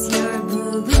fix your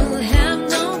boo-boo, have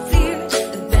no fear.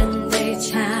 A bandage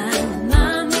and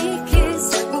mommy kiss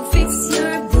will fix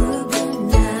your boo-boo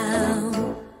now.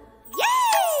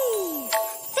 Yay!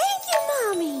 Thank you,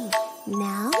 mommy.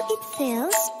 Now it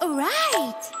feels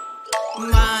alright.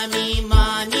 Mommy,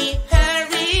 mommy,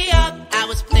 hurry up. I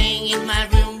was playing in my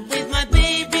room with my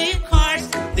baby cars.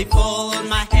 They fall on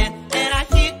my head and I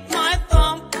hit my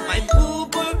thumb. My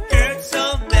boo-boo hurt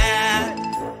so bad.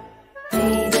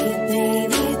 Baby,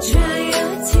 baby, dry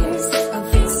your tears. I'll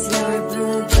fix your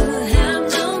boo-boo, have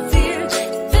no fear.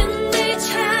 Bandage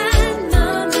and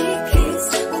mommy kiss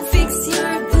will fix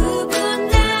your boo-boo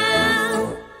now.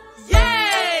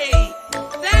 Yay!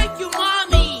 Thank you,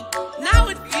 mommy. Now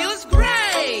it feels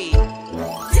great.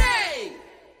 Yay!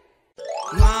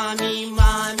 Mommy,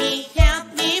 mommy, help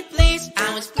me please.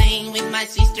 I was playing with my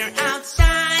sister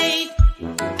outside.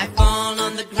 I fall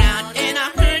on the ground and I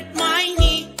hurt my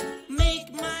knee.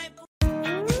 Make my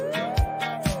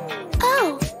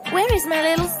Oh, where is my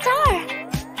little star?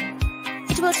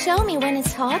 It will show me when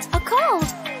it's hot or cold.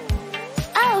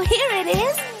 Oh, here it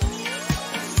is.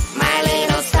 My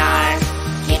little star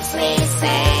keeps me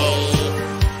safe.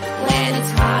 When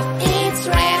it's hot, it's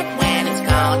red. When it's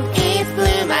cold, it's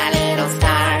blue. My little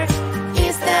star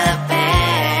is the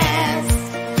best.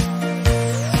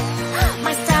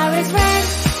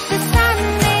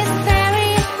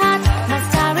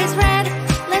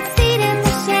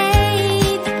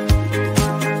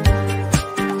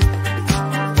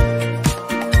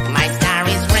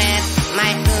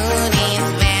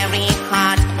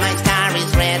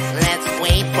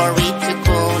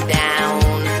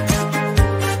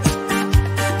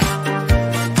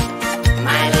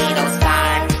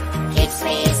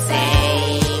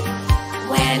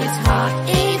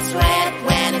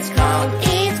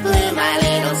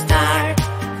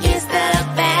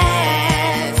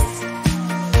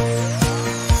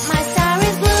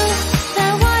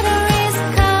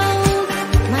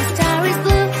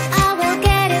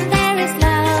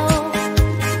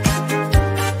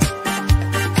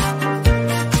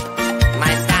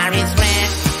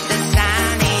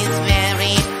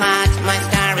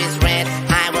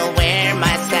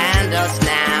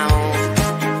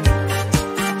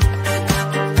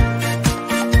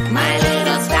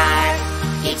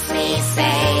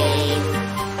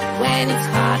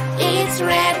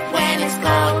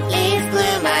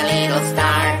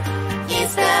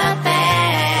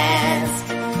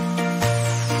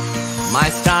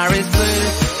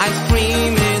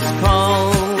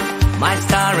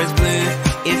 star is blue,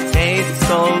 it tastes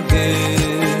so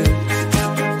good.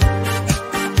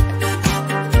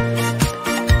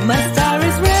 My star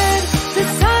is red, the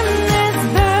sun is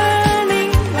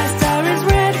burning. My star is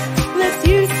red, let's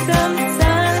use some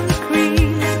sun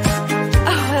cream.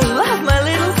 Oh, I love my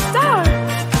little star.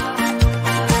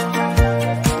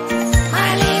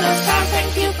 My little star,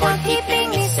 thank you for keeping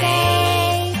me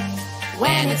safe.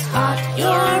 When it's hot,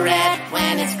 you're red.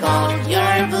 When it's cold,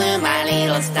 you're blue. My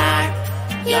little star,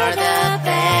 you're the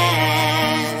best.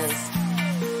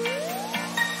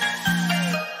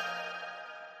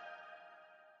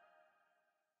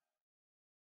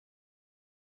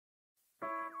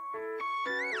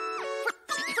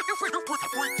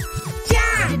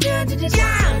 Jump,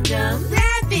 jump, jump.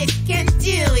 Rabbit can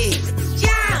do it.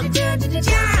 Jump, jump,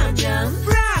 jump.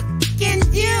 Frog can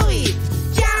do it.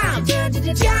 Jump,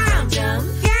 jump, jump.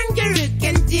 Kangaroo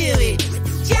can do it.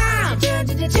 Jump, jump,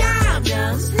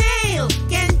 jump. Snail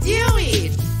can do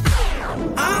it.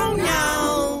 Oh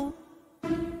no!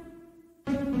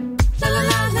 La la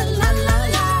la la la la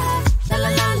la. La la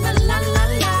la la la la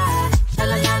la. La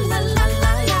la la la la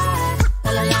la la.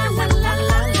 La la la la la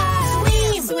la la.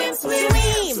 Swim, swim, swim,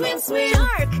 swim, swim.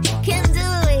 Shark can do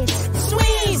it.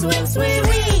 Swim, swim, swim,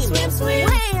 swim, swim.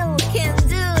 Whale can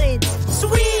do it.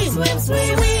 Swim, swim,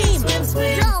 swim, swim,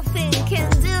 swim. Dolphin can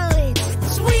do it.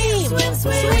 Swim, swim,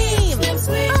 swim, swim,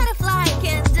 swim. Butterfly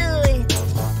can do it.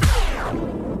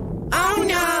 Oh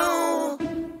no!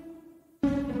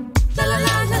 La la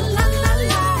la la la la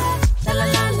la. La la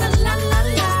la la la la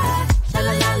la. La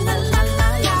la la la la la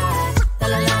la. La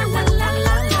la la la la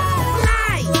la la.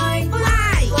 Fly, fly,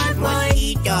 fly, fly, fly.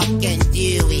 Mosquito can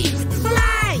do it.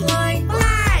 Fly, fly,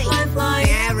 fly, fly, fly.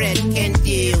 Parrot can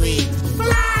do it.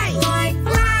 Fly, fly,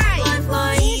 fly, fly,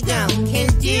 fly. Eagle can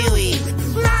do it.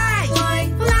 Fly, fly,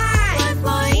 fly, fly,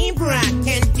 fly. Zebra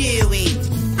can do it.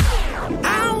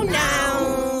 Oh no!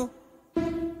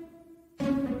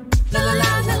 La la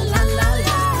la la la la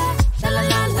la. La la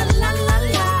la la la la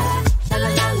la. La la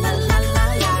la la la la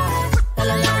la. La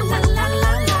la la la la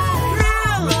la la.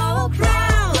 Crow,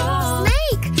 crow.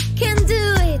 Snake can do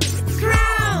it.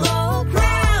 Crow,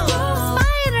 crow.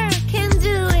 Spider can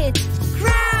do it.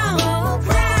 Crow,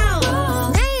 crow.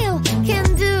 Snail can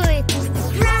do it.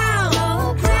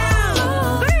 Crow,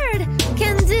 crow. Bird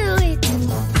can do it.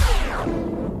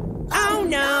 Oh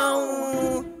no!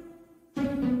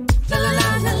 La la la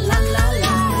la la la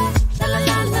la. La la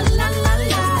la la la la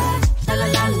la. La la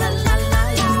la la la la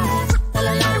la. La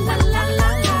la la la la la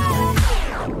la.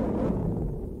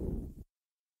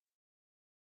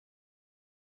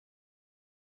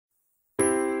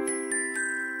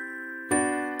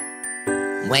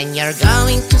 When you're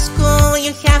going to school,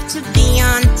 you have to be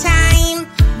on time.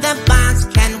 The bus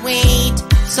can wait,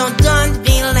 so don't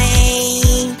be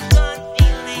late.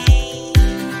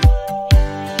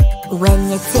 When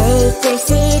you take your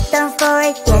seat, don't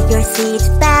forget your seat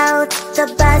belt. The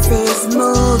bus is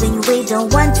moving, we don't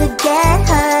want to get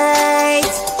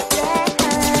hurt.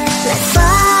 Let's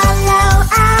follow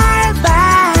our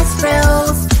bus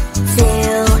rules to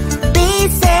be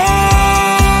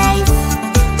safe.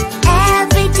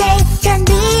 Every day can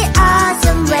be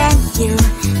awesome when you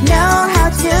know how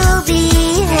to behave.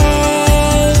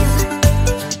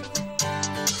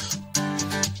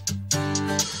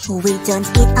 We don't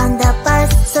eat on the bus,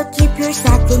 so keep your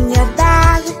snack in your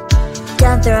bag.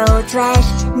 Don't throw trash,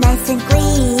 nice and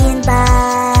clean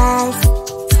bus.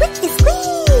 Squeaky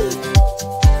squeak!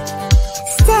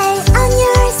 Stay on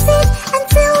your seat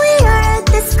until we are at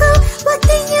the school.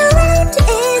 Walking around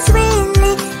is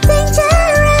really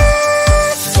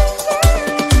dangerous.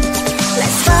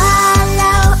 Let's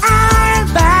follow our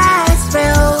bus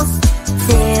rules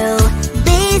to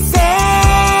be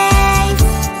safe.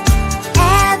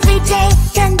 Every day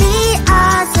can be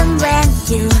awesome when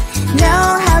you know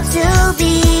how to behave.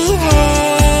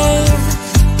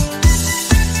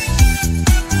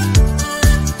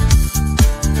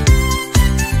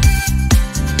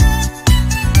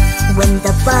 When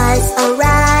the bus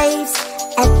arrives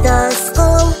at the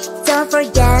school, don't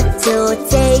forget to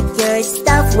take your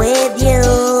stuff with you.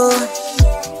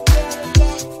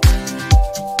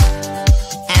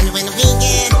 And when we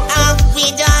get off, we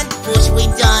don't push, we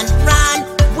don't run.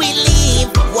 We leave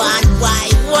one by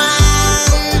one.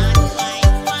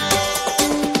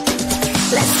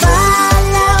 Let's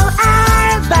follow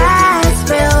our bus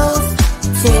rules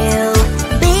to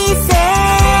be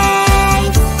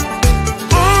safe.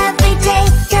 Every day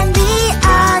can be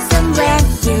awesome when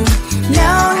you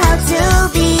know how to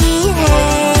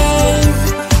behave.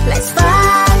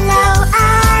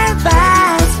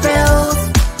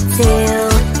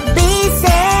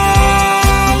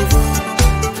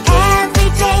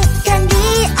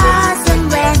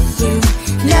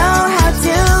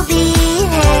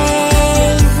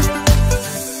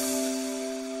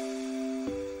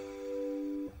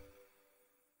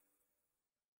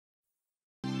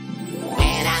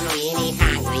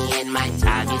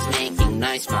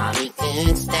 noise, mommy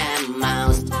cooks the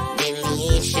most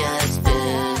delicious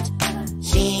food.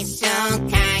 She's so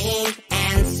kind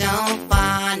and so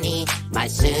funny, my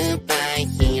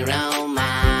superhero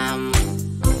mom.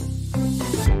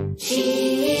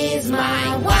 She is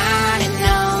my one and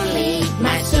only,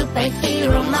 my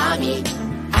superhero mommy.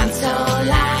 I'm so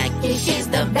lucky, she's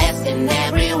the best in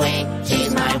every way.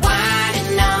 She's my one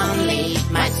and only,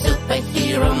 my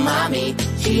superhero mommy.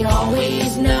 She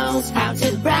always knows how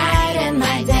to brighten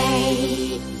my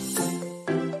day.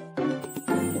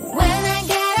 When I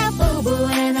get a boo-boo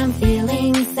and I'm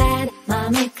feeling sad,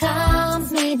 mommy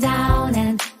calms me down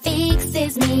and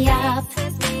fixes me up.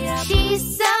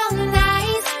 She's so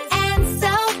nice and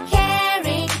so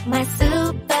caring, my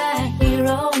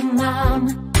superhero mom.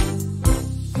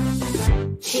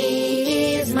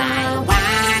 She is my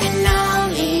one and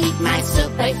only, my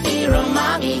superhero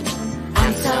mommy.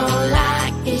 I'm so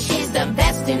lucky, she's the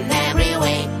best in every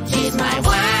way. She's my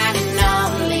one and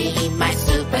only, my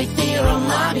superhero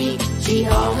mommy. She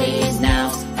always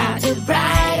knows how to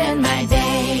brighten my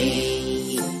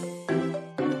day.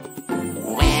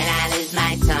 When I lose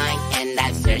my tongue and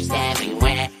I've searched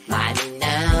everywhere, mommy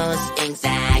knows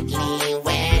exactly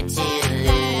where to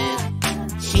look.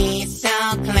 She's so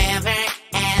clever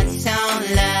and so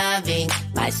loving,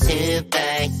 my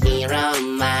superhero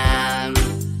mom.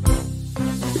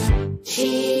 She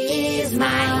is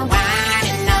my one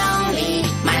and only,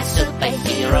 my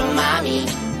superhero mommy.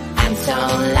 I'm so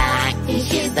lucky,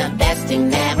 she's the best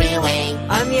in every way.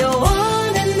 I'm your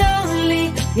one and only,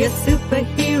 your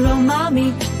superhero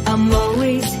mommy. I'm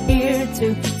always here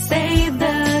to save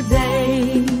the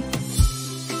day.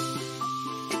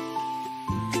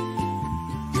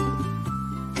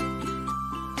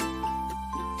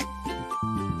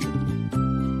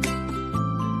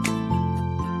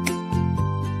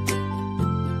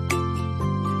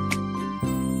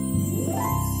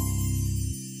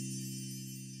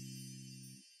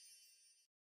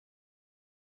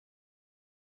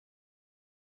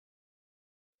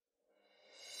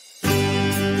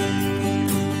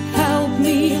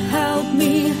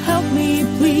 Help me,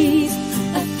 please.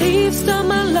 A thief stole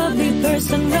my lovely purse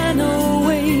and ran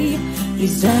away.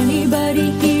 Is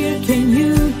anybody here? Can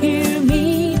you hear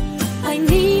me? I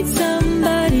need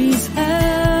somebody's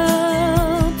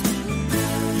help.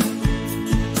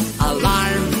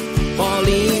 Alarm,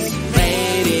 police,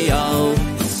 radio.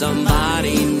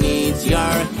 Somebody needs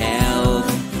your help.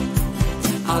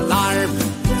 Alarm,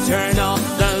 turn off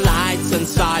the lights and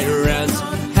sirens.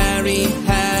 Hurry,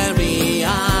 hurry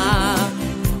up.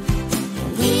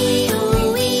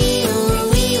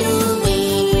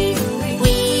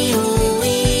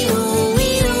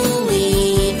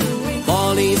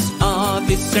 Police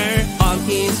officer on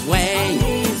his way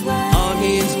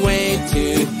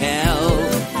to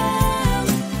help.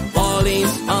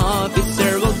 Police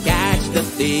officer will catch the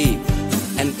thief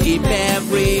and keep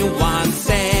everyone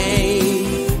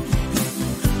safe.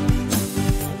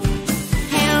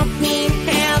 Help me,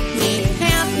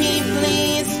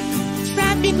 please.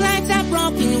 Traffic lights are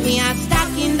broken, we are stuck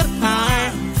in the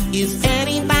car. Is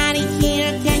anybody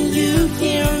here? Can you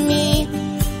hear me?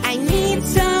 I need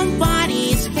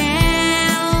somebody's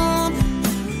help.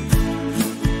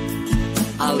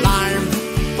 Alarm,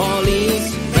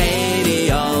 police,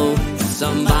 radio.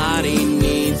 Somebody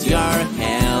needs your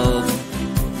help.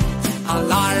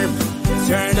 Alarm,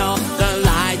 turn off the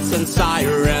lights and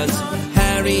sirens.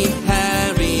 Hurry,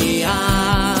 hurry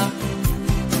up.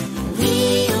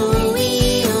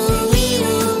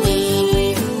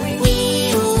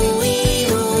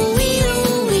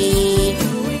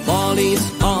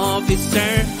 Police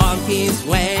officer on his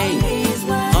way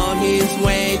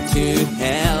to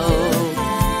help.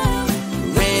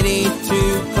 Ready to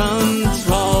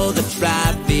control the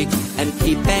traffic and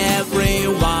keep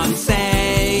everyone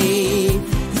safe.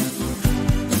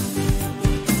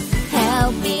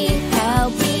 Help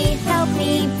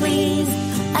me, please.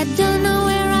 I don't know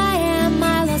where I am,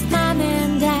 I lost mom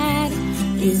and dad.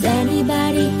 Is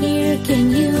anybody here?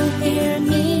 Can you hear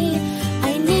me?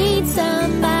 I need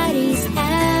somebody's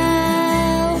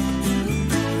help.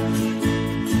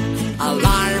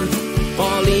 Alarm,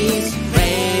 police,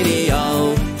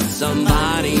 radio.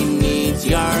 Somebody needs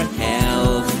your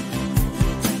help.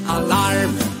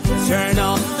 Alarm, turn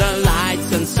off the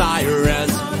lights and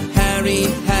sirens. Hurry,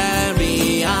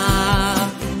 hurry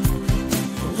up.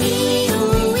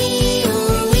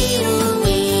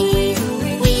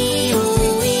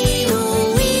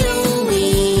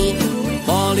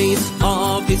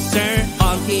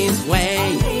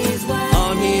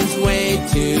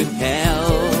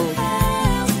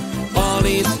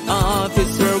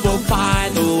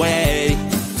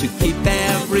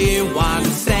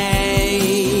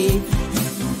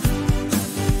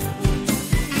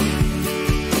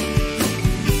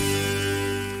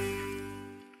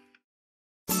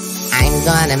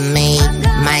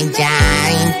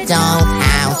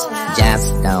 just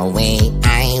the way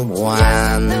I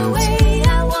want.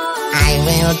 I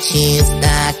will choose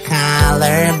the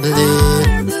color blue,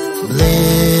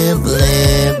 blue,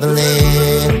 blue,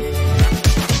 blue.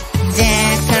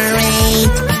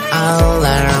 Decorate all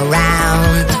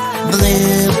around,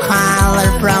 blue color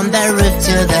from the roof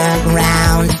to the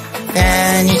ground.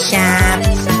 Furnish up,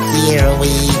 here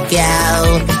we go.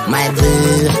 My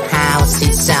blue house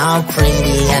is so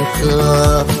pretty and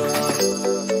cool.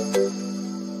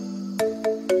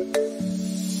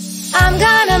 I'm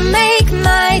gonna make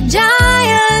my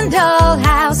giant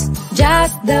dollhouse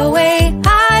just the way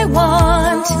I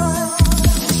want.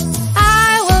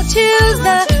 I will choose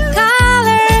the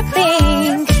color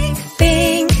pink,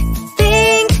 pink,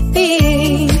 pink,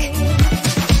 pink.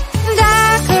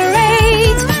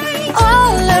 Decorate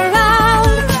all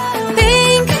around,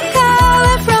 pink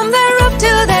color from the roof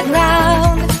to the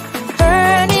ground.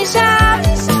 Furnish up,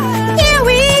 here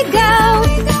we go.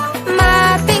 My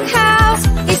pink house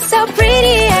is so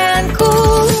pretty and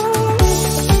cool.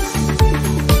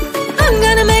 I'm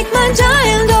gonna make my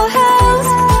giant dollhouse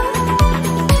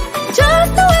just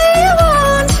the way I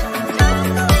want.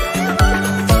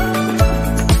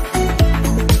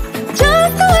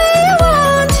 Just the way I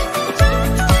want.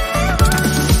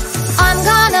 I'm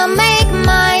gonna make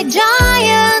my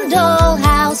giant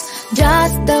dollhouse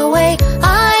just the way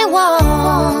I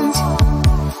want.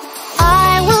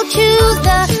 I will choose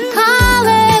the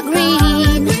color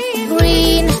green,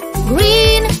 green,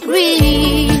 green,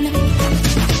 green.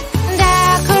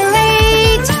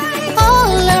 Decorate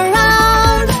all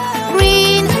around,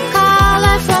 green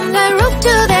color from the roof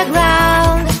to the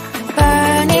ground.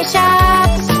 Furnish up,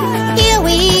 here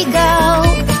we go.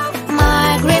 My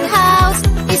greenhouse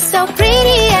is so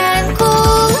pretty and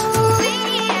cool.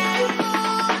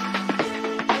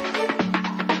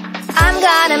 I'm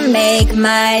gonna make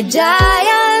my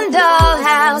giant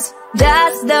dollhouse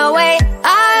just the way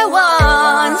I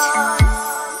want.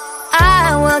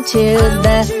 I will choose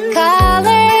the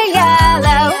color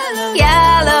yellow,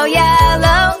 yellow,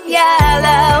 yellow,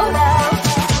 yellow.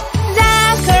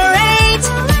 Decorate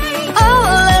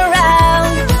all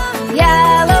around,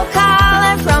 yellow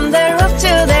color from the roof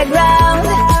to the ground.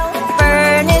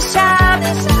 Furnish up,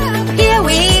 here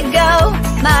we go.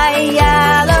 My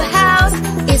yellow house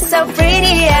is so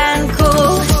pretty and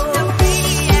cool.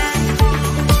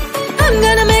 I'm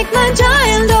gonna make my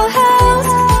giant dollhouse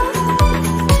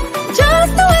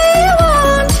just the way I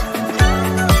want.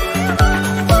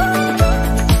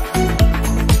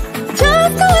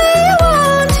 Just the way I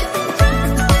want.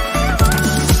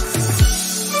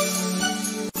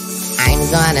 I'm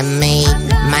gonna make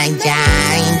my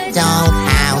giant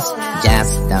dollhouse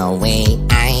just the way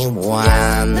I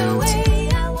want.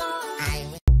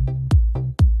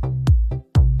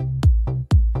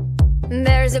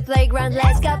 There's a playground,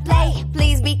 let's go play.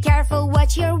 Please be careful,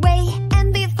 watch your way.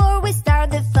 And before we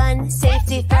start the fun,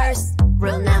 safety first,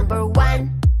 rule number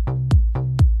 1.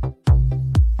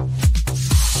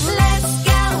 Let's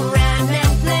go run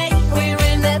and play. We're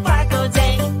in the park all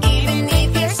day. Even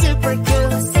if you're super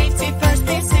cool, safety first,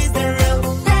 this is the rule.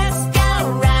 Let's go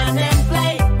run and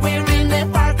play. We're in the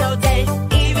park all day.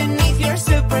 Even if you're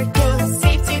super cool,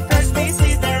 safety first, this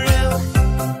is the rule.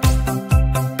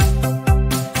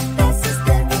 This is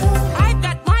the rule. I've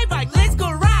got my bike, let's go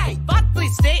ride. But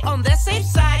please stay on the safe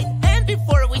side. And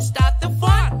before we start the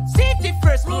fun, safety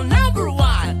first, rule number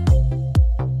 1.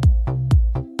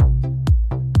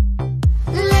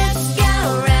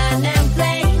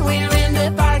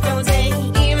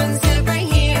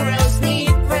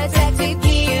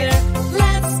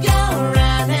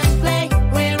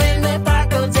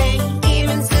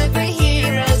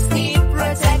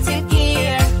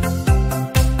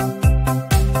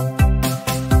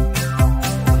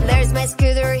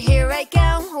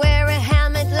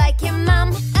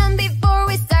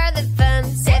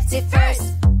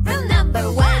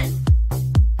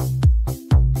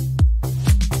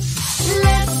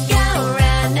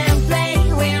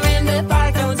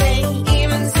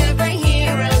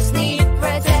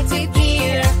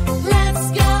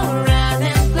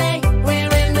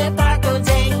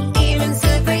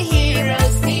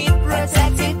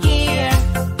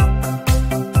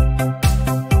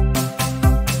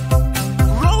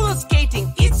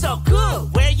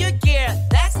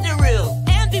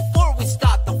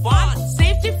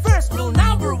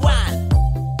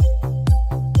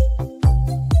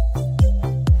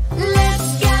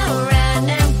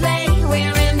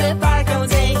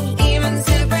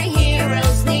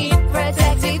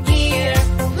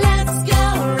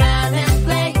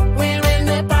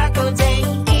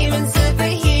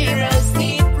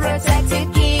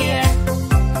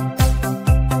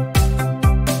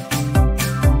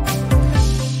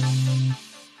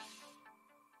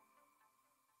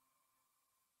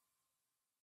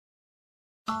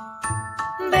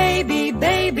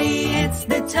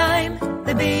 it's the time,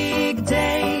 the big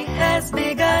day has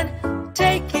begun.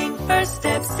 Taking first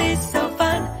steps is so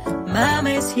fun. Mom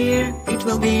is here, it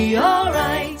will be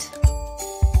alright.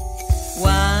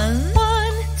 1,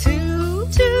 2,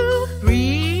 2,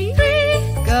 3,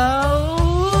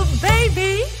 go,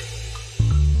 baby.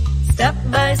 Step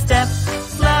by step,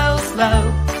 slow,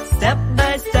 slow. Step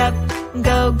by step,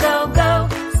 go, go, go.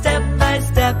 Step by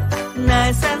step,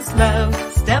 nice and slow.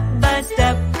 Step by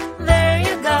step, there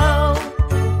you go.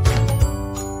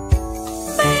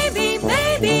 Baby,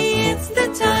 baby, it's the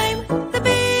time. The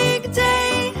big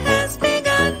day has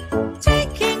begun.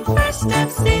 Taking first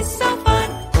steps is so fun.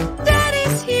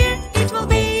 Daddy's here, it will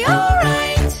be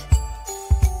alright.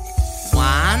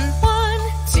 1,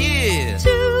 2,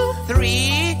 2,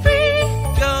 3,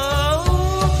 go,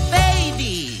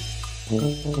 baby.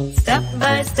 step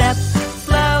by step,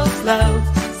 slow, slow.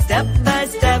 Step by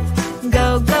step,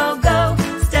 go, go, go.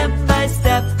 Step by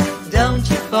step, don't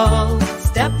you fall.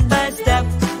 Step by step,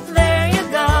 there you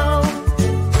go.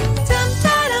 Tum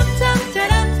ta-dum, tum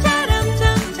ta-dum, ta-dum,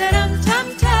 tum ta-dum, tum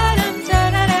ta-dum,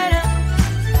 ta-da-da-da.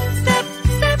 Step,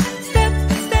 step, step,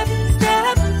 step,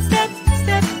 step, step,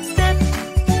 step, step.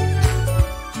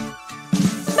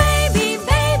 Baby,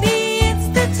 baby, it's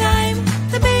the time.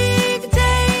 The big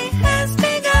day has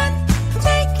begun.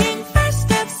 Taking first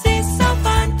steps is so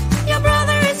fun. Your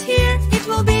brother is here, it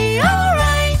will be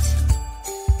alright.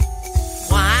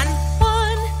 1,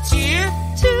 2,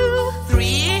 2,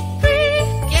 3,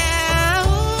 go,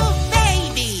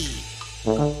 baby.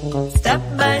 step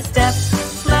by step,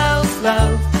 slow, slow.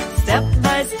 Step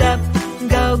by step,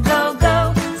 go, go,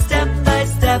 go. Step by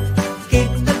step, kick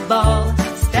the ball.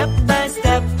 Step by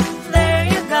step, there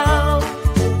you go.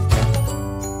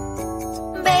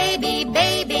 Baby,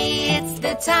 baby, it's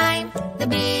the time. The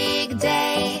big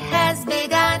day has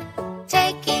begun.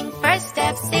 Taking first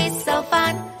steps is so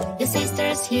fun. Your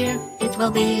sister's here, it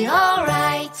will be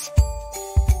alright.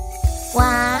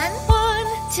 1,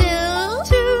 2,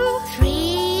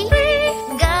 3,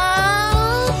 go,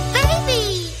 baby.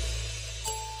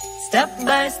 Step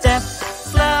by step,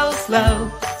 slow, slow.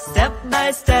 Step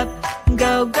by step,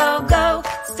 go, go, go.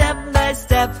 Step by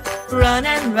step, run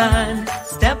and run.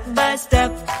 Step by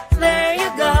step, there you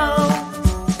go.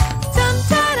 Tum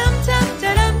ta-dum, tum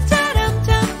ta-dum, ta-dum,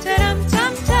 tum ta-dum,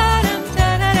 tum ta-dum,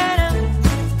 ta-da-da-dum.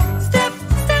 Step,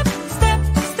 step, step,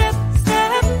 step,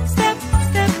 step, step,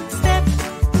 step, step.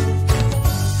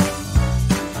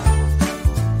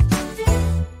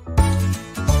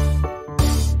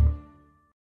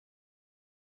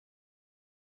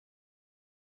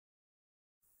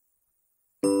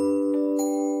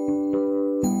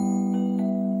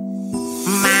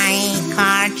 My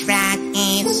car track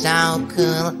is so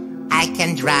cool. I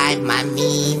can drive my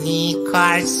mini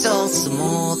car so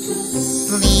smooth.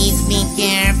 Please be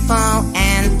careful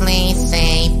and play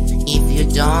safe. If you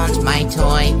don't, my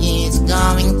toy is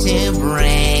going to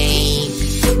break.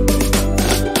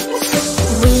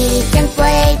 We can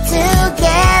play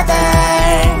together.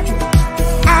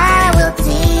 I will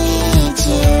teach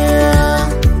you.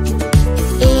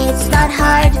 It's not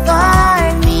hard for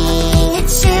me. It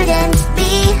shouldn't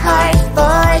be hard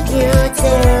for you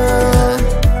too.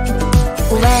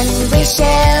 When we're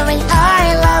sharing our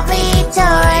lovely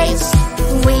toys,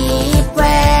 we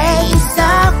play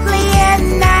softly and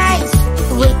nice.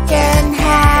 We can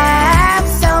have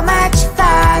so much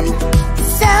fun.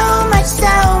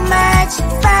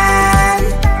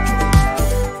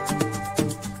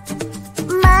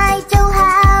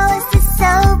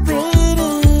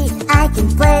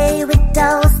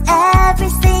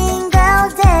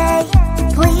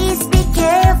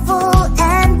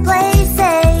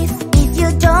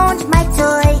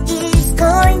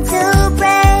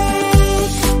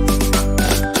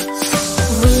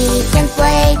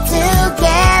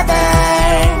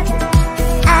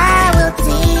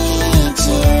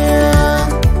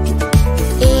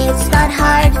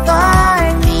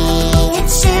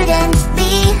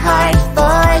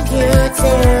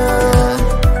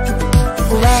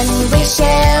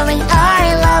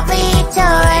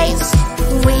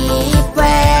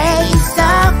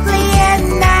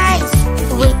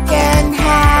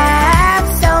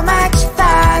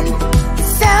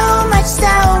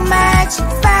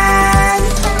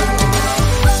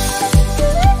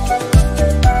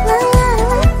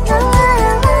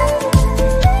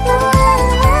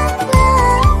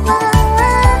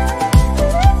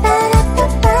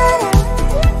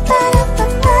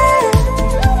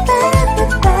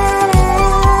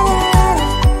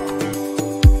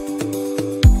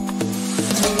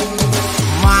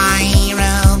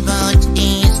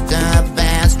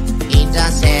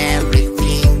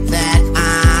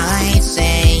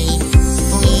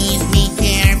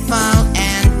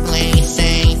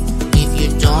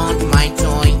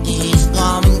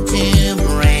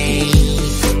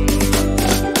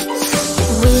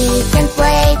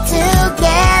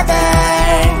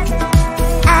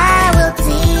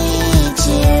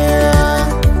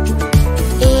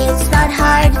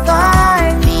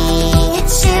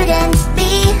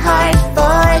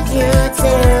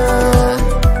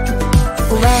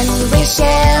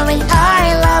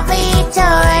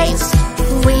 toys.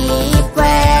 We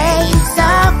play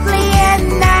softly and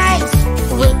nice.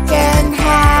 We can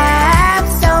have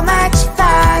so much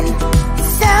fun.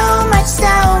 So much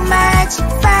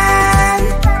fun.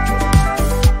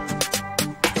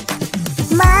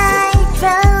 My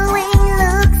drawing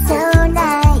looks so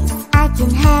nice. I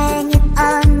can hang it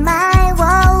on my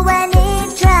wall when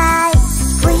it dries.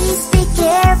 Please be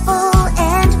careful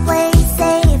and play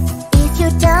safe. If you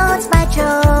don't, my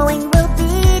drawing will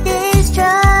be destroyed.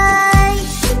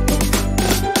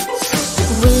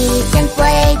 We can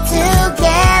play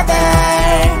together.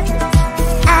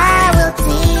 I will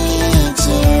teach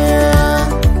you.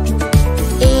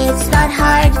 It's not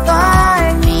hard for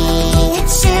me. It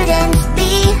shouldn't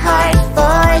be hard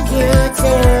for you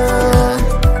too.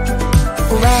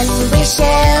 When we're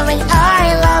sharing our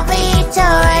lovely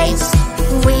toys,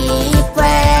 we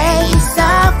play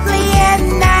softly and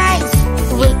nice.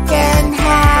 We can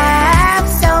have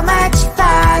so much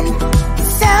fun.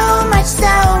 So much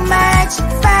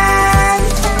fun.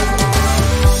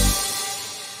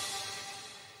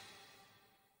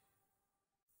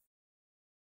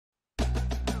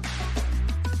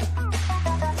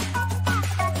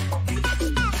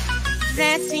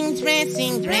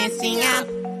 Dressing up.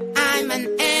 I'm an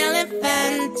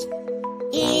elephant.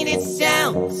 It is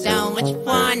so much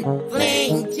fun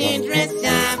playing to dress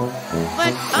up.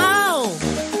 But oh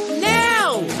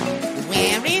no,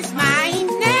 where is my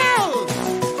nose?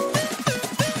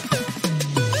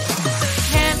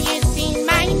 Have you seen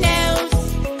my nose?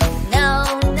 No.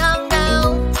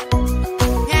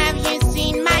 Have you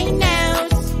seen my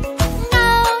nose?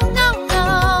 No.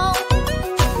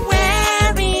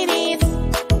 Where it is?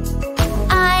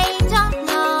 I don't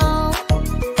know.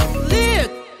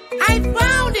 Look, I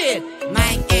found it!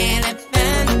 My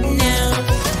elephant nose.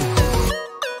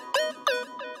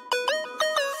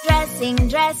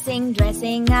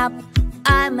 Dressing up.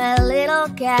 I'm a little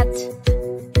cat.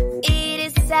 It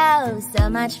is so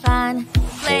much fun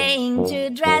playing to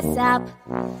dress up.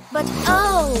 But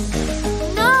oh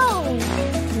no,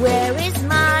 where is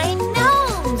my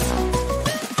nose?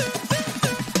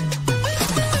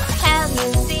 Have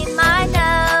you seen my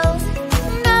nose?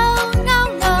 No.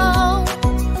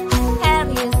 Have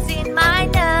you seen my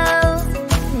nose?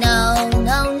 No.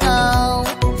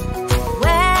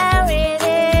 Where it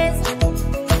is?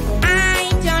 I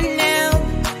don't know.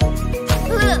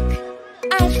 Look,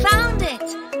 I found it,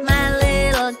 my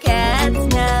little cat's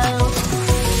nose.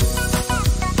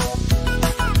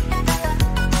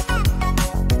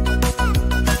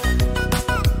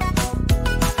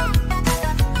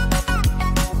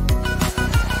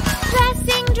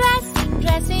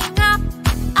 Dressing up.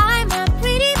 I'm a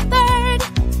pretty bird.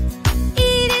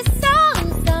 It is so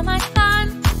much fun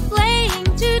playing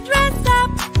to dress up.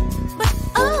 But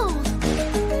oh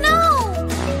no,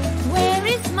 where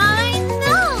is my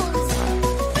nose?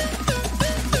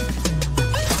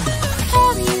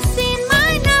 Have you seen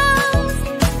my nose?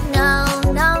 No.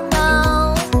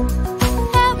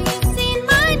 Have you seen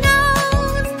my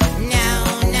nose? No.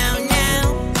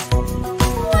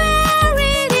 Where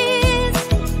it is?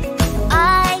 I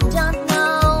don't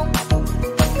know.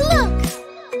 Look,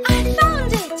 I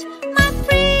found it, my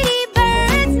pretty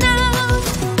bird's nose.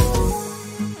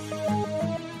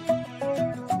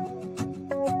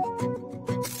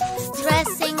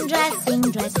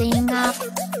 Dressing up.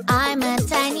 I'm a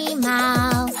tiny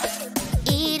mouse.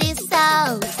 It is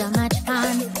so much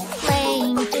fun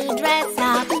playing to dress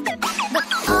up. But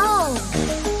oh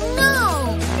no,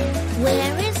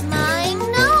 where is my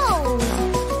nose?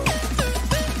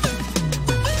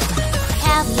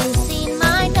 Have you seen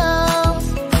my nose?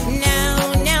 No.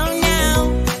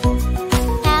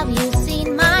 Have you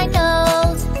seen my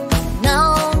nose? No.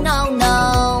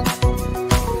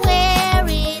 Where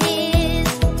it is?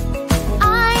 I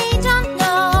don't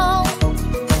know.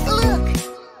 Look,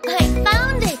 I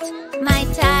found it, my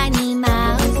tiny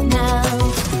mouse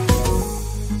nose.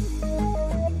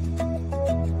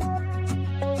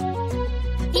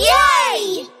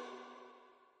 Yay!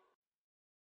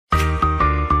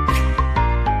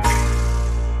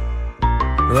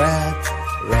 Red,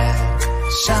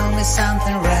 show me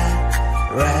something red.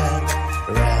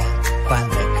 Find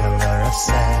the color of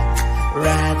sad.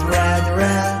 Red.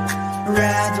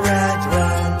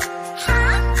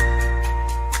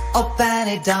 Oh,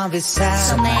 Pennie, don't be sad.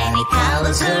 So many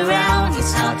colors around,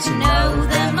 it's hard to know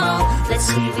them all. Let's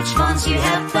see which ones you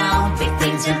have found. Big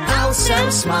things and oh so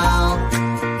small.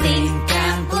 Pink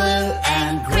and blue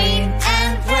and green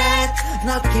and red.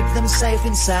 Now keep them safe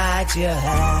inside your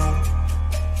head.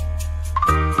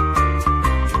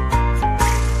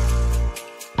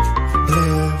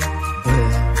 Blue,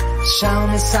 show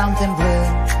me something blue.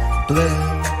 blue,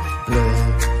 blue,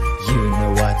 you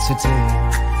know what to do.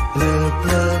 Blue,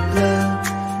 blue, blue,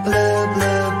 blue,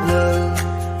 blue, blue.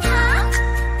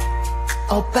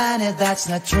 Oh, Pennie, that's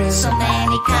not true. So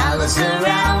many colors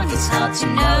around, it's hard to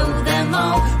know them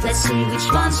all. Let's see which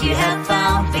ones you have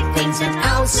found. Big things and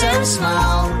also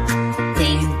small.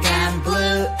 Pink and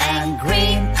blue and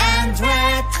green and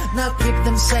red. Now keep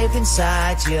them safe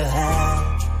inside your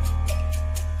head.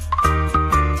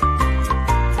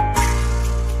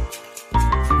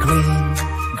 Green,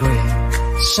 green,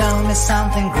 show me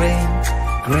something green.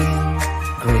 Green,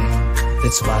 green,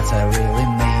 that's what I really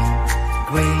mean.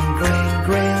 Green, green,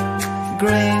 green,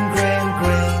 green, green,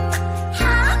 green.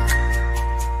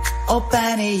 Oh,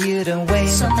 Pennie, you don't win.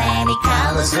 So many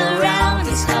colors around,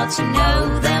 it's hard to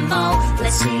know them all.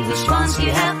 Let's see which ones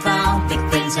you have found. Big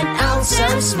things and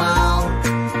also small.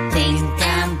 Pink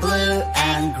and blue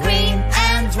and green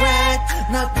and red.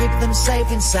 Now keep them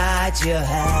safe inside your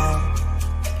head.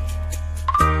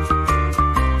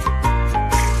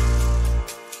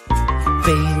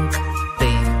 Pink,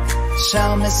 pink,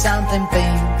 show me something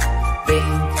pink.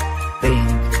 Pink, pink,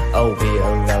 oh, we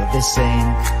all love the same.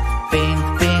 Pink,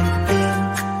 pink, pink,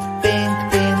 pink,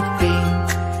 pink, pink.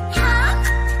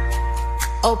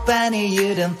 Oh, Pennie,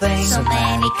 you don't think. So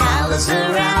many colors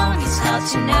around, it's hard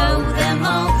to know them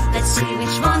all. Let's see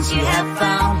which ones you have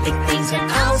found. Big things and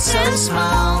also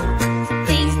small.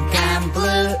 Pink and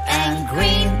blue and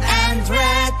green and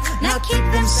red. Now keep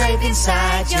them safe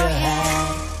inside your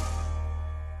head.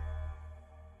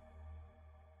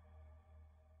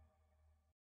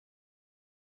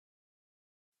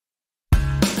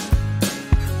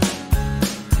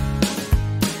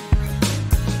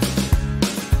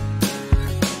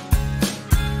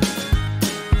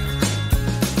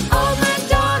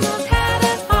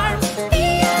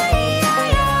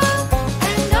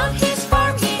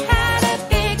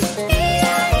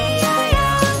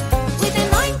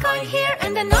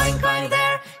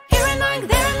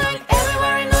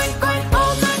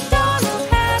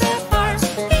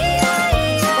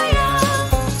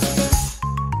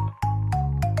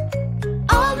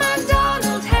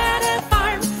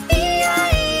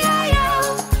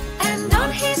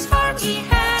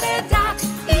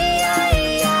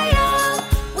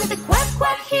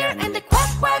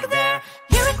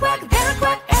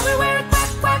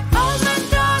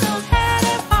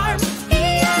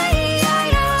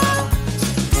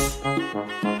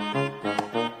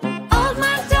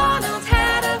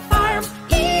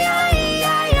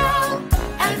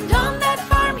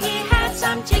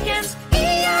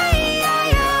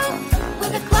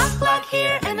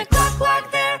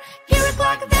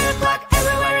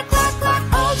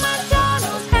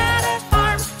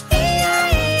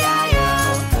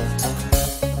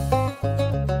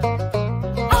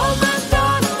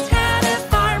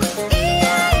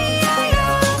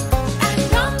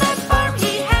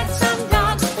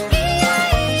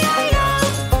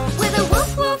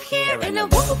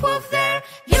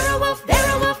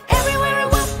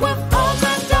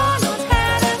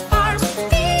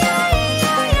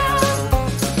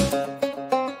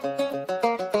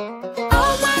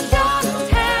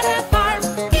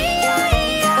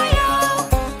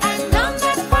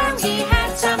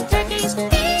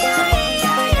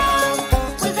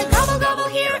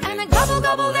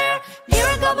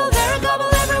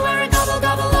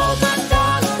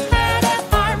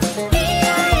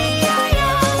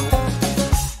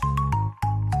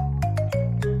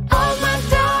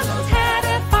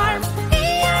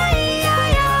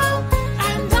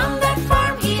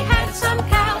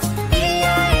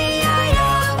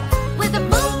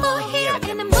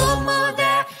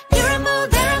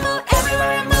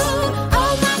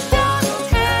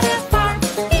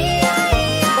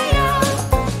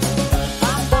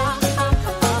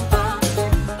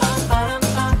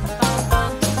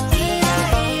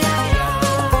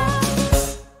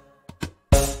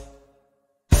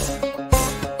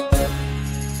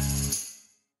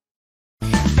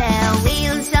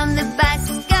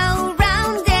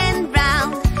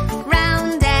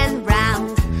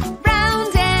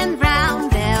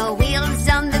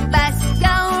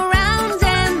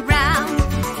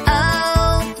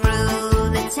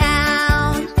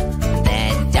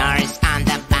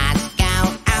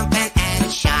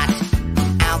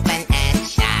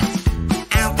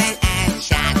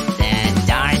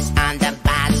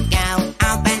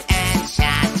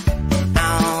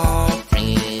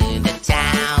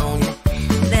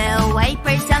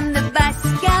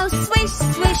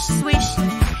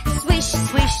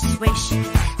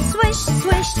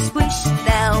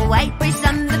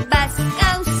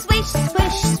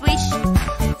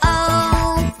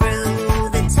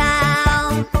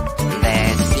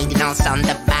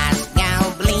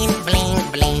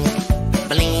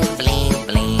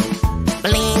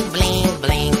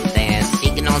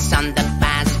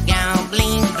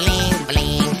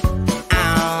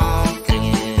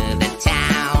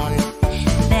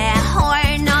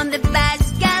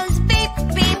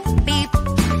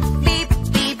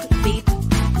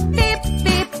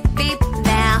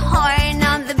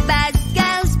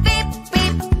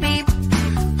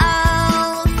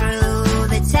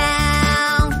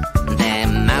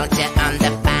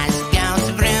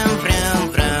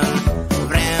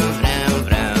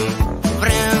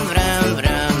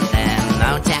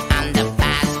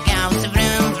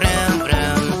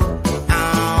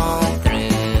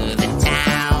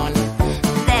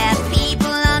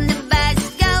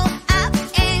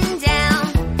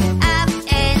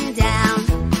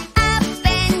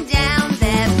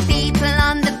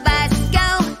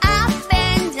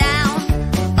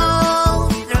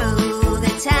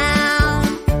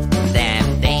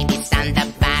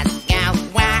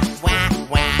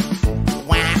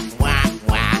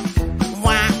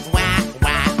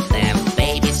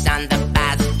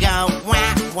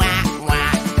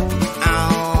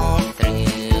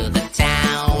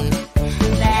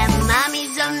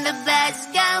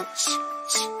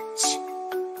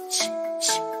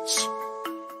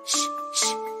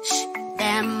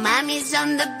 Mommy's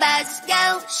on the bus,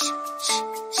 go shh, shh,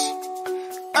 shh.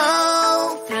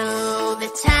 All through the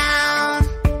town.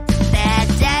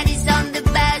 Daddy's on the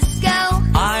bus, go.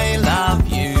 I love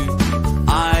you,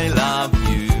 I love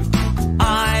you,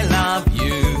 I love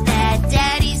you.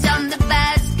 Daddy's on the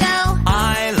bus, go.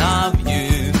 I love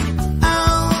you.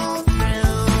 All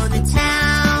through the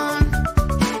town.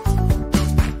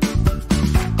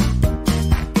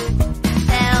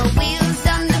 The wheels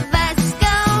on the bus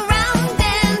go round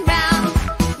and round,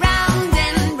 round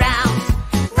and round,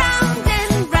 round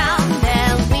and round. The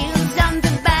wheels on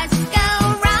the bus go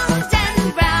round and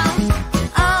round,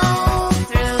 all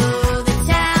through the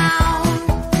town.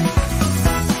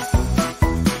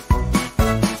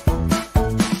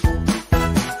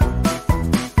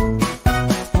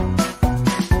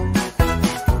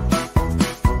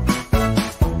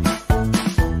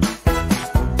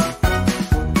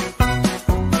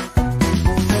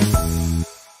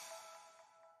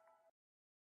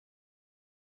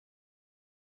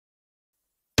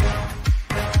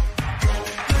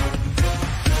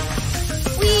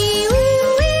 Wee woo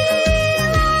wee,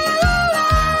 la la la.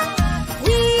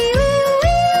 Wee woo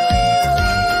wee,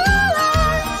 la la la.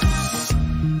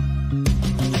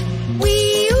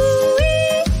 Wee woo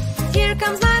wee, here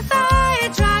comes my fire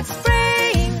truck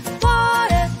spraying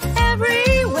water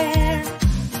everywhere.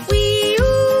 Wee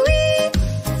woo wee,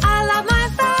 I love my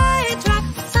fire truck.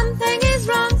 Something is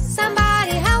wrong,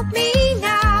 somebody help me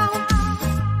now.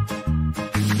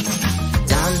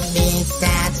 Don't be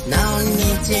sad, no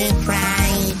need to cry.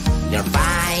 Your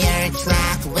fire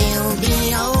truck will be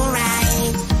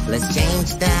alright. Let's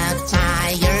change the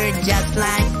tire just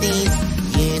like this.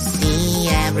 You see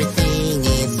everything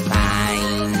is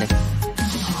fine.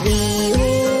 Wee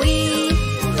woo wee,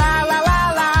 la la la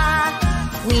la.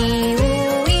 Wee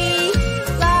woo wee,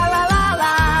 la la la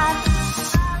la.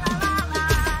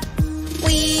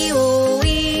 Wee woo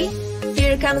wee,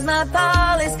 here comes my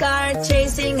police car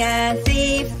chasing a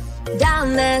thief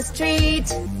down the street.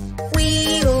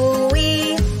 Wee woo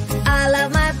wee, I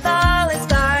love my police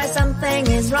car. Something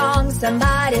is wrong,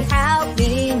 somebody help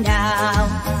me now.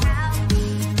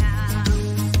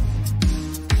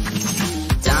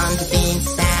 Don't be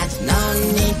sad, no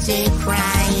need to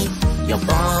cry. Your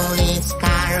police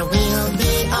car will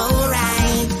be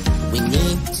alright. We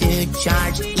need to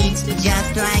charge it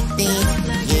just like this.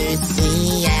 You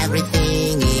see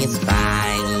everything is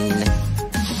fine.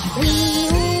 Wee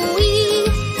woo wee,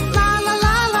 la la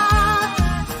la la.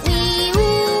 Wee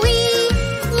woo wee,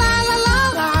 la la la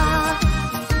la.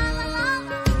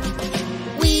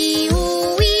 Wee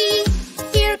woo wee,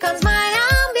 here comes my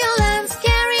ambulance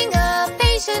carrying a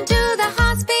patient to the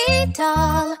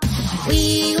hospital.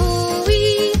 Wee woo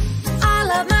wee, I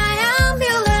love my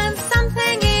ambulance.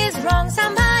 Something is wrong,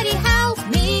 somebody help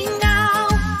me now.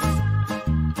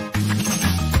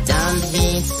 Don't be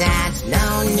sad, no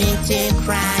need to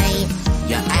cry.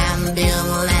 Your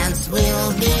ambulance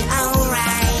will be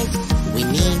alright. We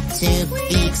need to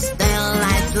fix the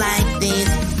lights like this.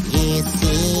 You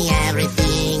see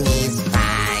everything is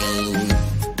fine.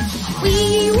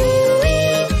 Wee woo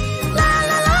wee, la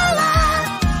la la la.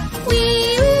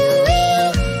 Wee woo wee,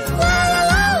 la la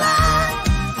la la.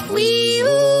 Wee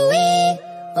woo wee,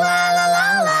 la la la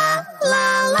la la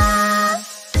la.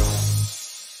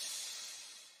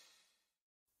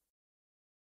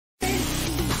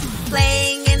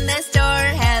 Playing in the store,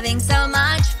 having so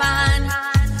much fun.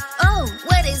 Oh,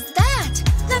 what is that?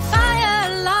 The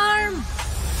fire alarm.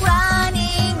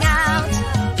 Running out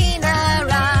in a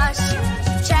rush.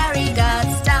 Cherry got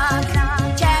stuck.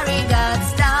 Cherry got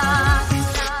stuck.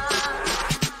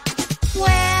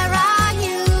 Where are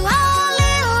you, oh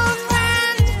little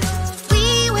friend? We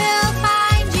will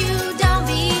find you, don't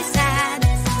be sad.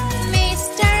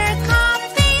 Mr.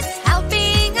 Coffee's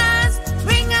helping us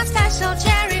bring a special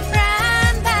cherry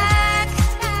friend back.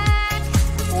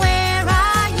 Where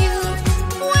are you?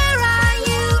 Where are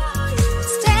you?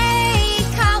 Stay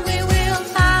calm, we will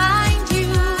find you.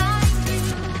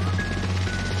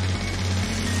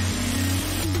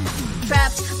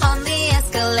 Trapped on the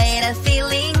escalator,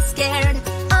 feeling scared.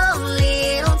 Oh,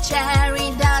 little cherry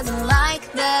doesn't like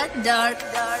the dark.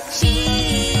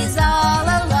 She's all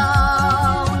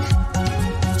alone.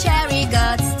 Cherry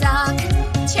got stuck.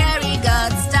 Cherry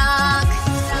got stuck.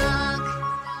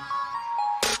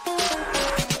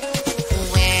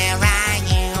 Where are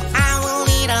you, our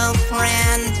little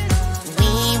friend?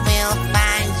 We will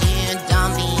find you,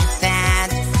 don't be sad.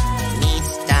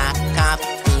 Mr. Cup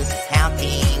is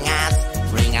helping us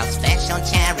bring our special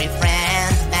cherry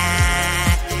friends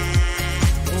back.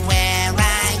 Where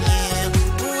are you?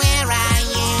 Where are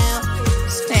you?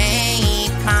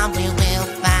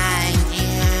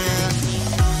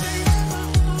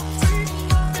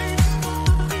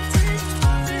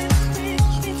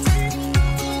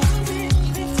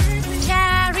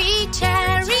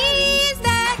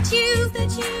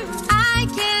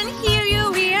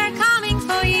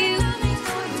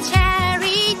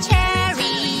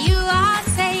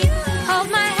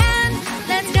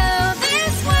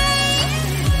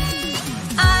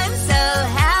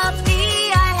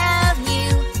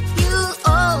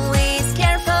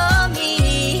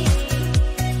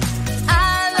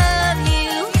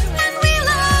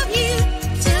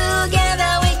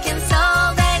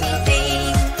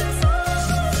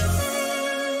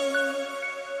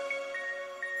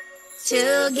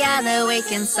 Together we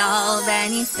can solve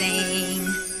anything.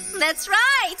 That's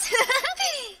right!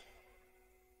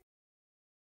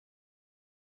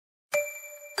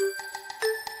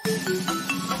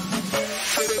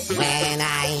 When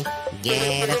I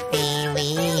get a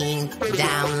feeling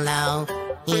down low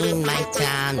in my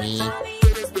tummy,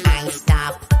 I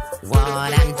stop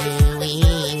what I'm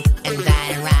doing and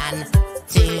I run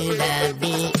to the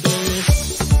beach.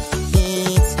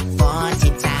 It's party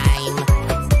time.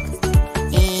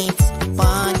 It's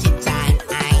party time.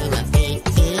 I'm a big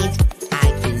kid.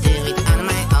 I can do it on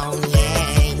my own,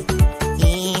 yeah.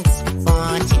 It's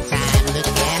party time.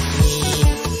 Look at me.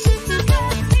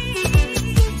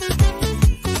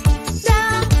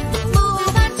 Don't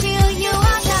move until you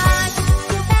are done.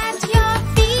 Let your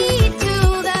feet to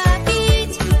the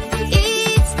beat.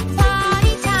 It's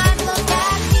party time. Look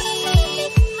at me.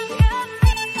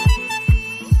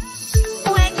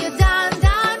 When you're done,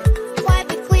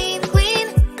 wipe it clean.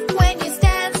 When you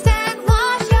stand,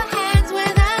 wash your hands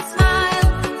with a smile.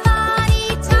 Party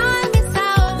time is so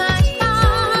much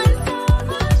fun.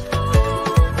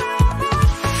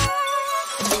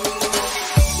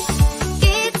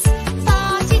 It's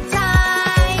party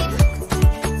time.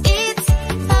 It's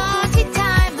party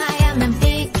time. I am a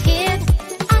big kid.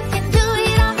 I can do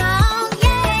it on my own,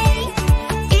 yay.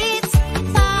 It's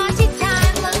party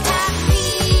time. Look at me.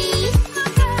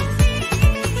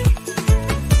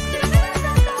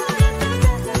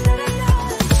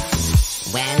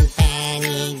 When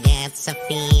Pennie gets a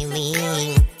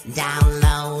feeling down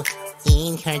low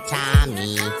in her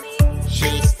tummy,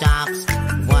 she stops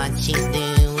what she's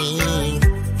doing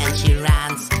and she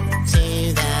runs to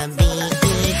the beach.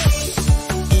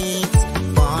 It's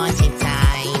party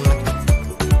time.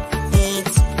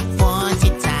 It's party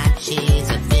time. She's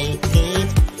a big kid.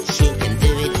 She can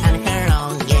do it on her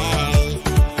own, yay.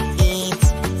 It's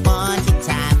party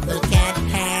time. Look at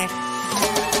her.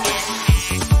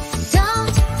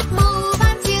 Don't move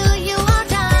until you are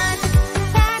done.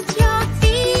 Let your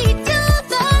feet to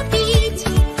the beat.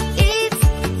 It's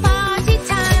party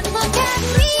time. Look at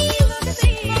me.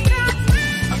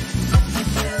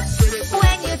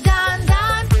 When you're done,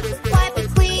 wipe it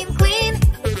clean.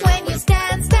 When you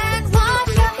stand,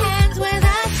 wash your hands with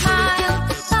a smile.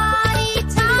 Party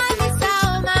time is so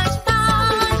much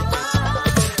fun.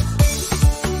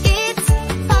 It's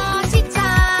party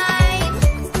time.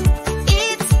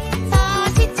 It's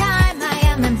party time. I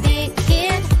am a big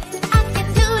kid. I can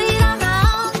do it on my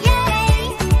own, yay.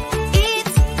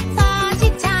 It's party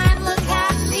time. Look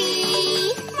at me.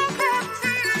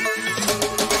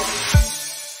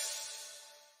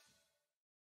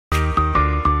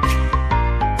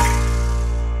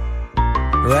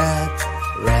 Red,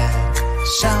 red,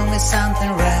 show me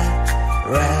something red,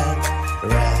 red,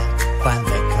 red. Find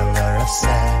the color of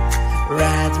sad.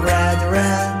 Red, red,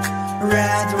 red,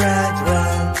 red, red,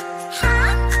 red.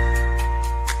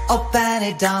 Oh,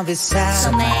 Pennie, don't be sad.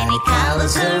 So many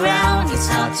colors around, it's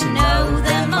hard to know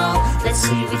them all. Let's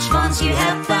see which ones you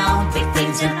have found. Big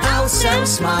things and oh so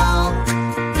small.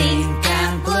 Pink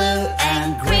and blue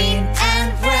and green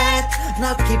and red.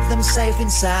 Now keep them safe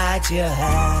inside your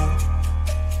head.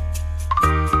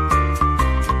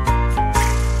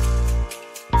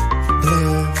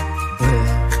 Blue, blue,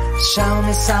 show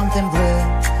me something blue,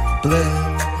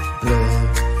 blue, blue.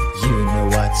 You know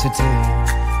what to do.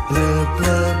 Blue,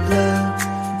 blue, blue,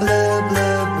 blue,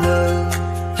 blue, blue.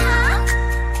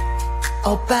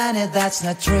 Oh, Pennie, that's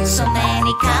not true. So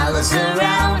many colors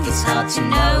around, it's hard to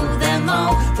know them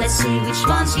all. Let's see which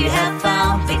ones you have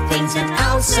found. Big things and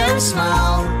oh so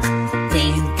small.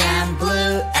 Pink and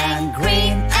blue and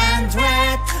green and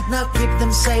red. Now keep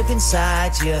them safe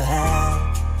inside your head.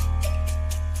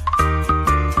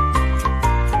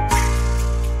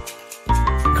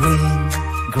 Green,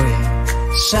 green,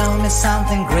 show me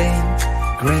something green,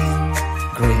 green,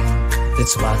 green.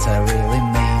 That's what I really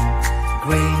mean.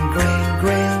 Green, green,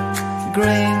 green,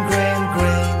 green, green,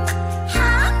 green.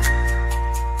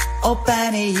 Oh,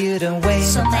 Pennie, you don't win.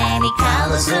 So many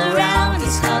colors around,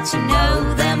 it's hard to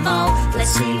know them all.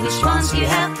 Let's see which ones you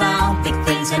have found. Big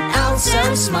things and oh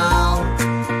so small.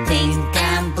 Pink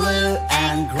and blue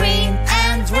and green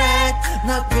and red.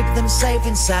 Now keep them safe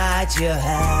inside your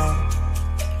head.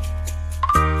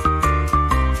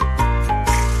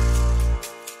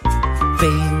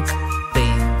 Pink,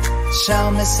 pink, show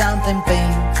me something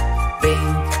pink,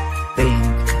 pink,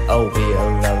 pink. Oh, we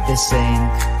all love this thing.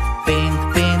 Pink,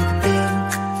 pink, pink,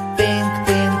 pink,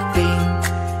 pink, pink.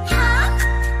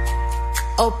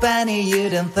 Oh, Pennie, you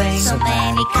don't think. So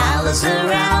many colors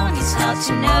around, it's hard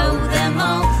to know them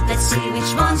all. Let's see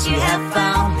which ones you have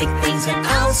found. Big things and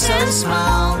oh so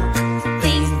small.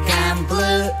 Pink and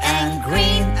blue and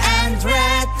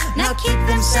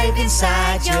safe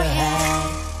inside your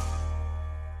head.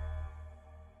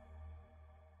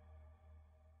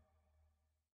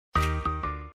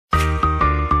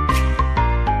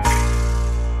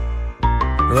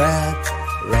 Red,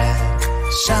 red,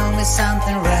 show me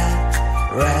something red,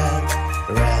 red,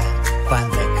 red.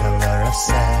 Find the color of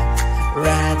sad.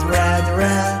 Red, red,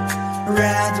 red,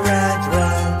 red, red,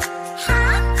 red.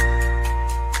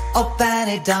 Oh,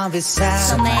 Pennie, don't be sad.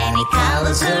 So many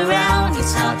colors around,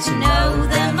 it's hard to know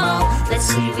them all. Let's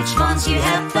see which ones you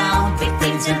have found. Big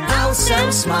things and oh so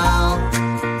small.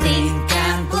 Pink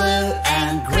and blue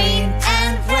and green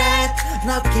and red.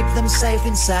 Now keep them safe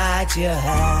inside your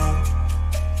head.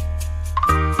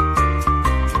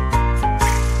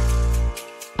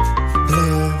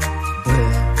 Blue,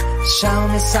 blue, show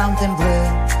me something blue,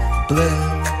 blue,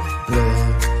 blue.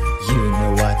 You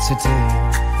know what to do.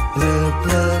 Blue,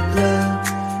 blue, blue,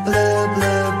 blue,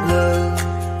 blue, blue.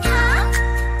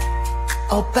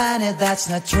 Oh, Pennie, that's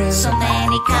not true. So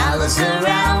many colors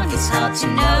around, it's hard to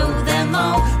know them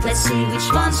all. Let's see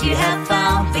which ones you have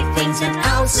found. Big things and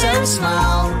oh so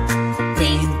small.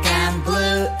 Pink and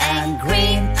blue and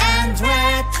green and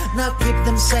red. Now keep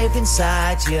them safe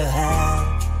inside your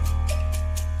head.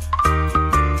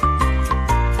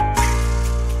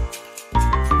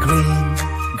 Green,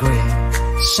 green,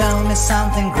 show me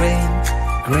something green,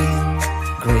 green,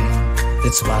 green.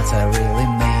 That's what I really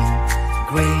mean.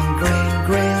 Green, green,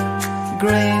 green,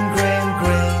 green, green,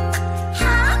 green.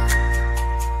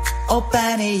 Oh,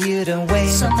 Pennie, you don't win.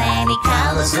 So many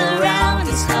colors around,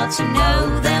 it's hard to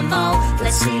know them all.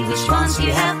 Let's see which ones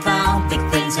you have found. Big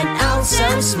things and oh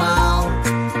so small.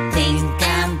 Pink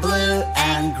and blue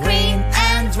and green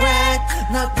and red.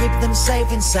 Now keep them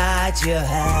safe inside your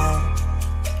head.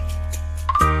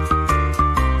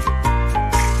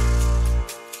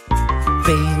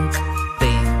 Pink,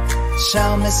 pink,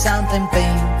 show me something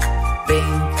pink,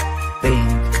 pink,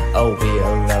 pink. Oh, we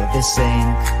all love this thing.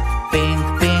 Pink,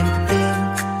 pink, pink,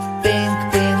 pink,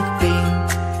 pink, pink.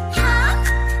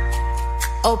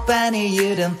 Oh, Pennie,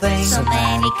 you don't think. So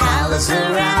many colors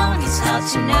around, it's hard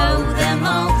to know them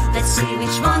all. Let's see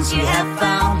which ones you have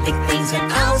found. Big things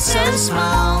and oh so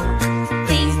small.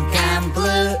 Pink and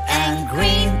blue and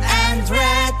green and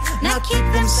red. Now keep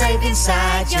them safe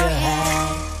inside your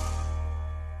head.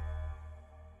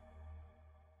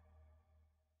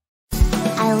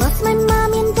 I lost my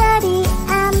mommy and daddy,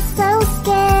 I'm so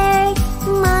scared.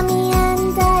 Mommy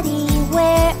and daddy,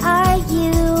 where are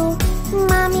you?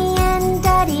 Mommy and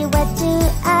daddy, what do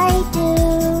I do?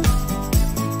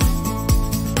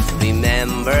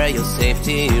 Remember your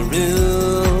safety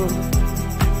rule.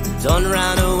 Don't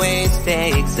run away,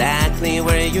 stay exactly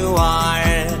where you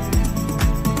are.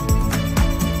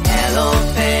 Hello,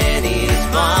 Pennie's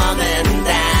mom and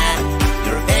dad.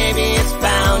 Your baby is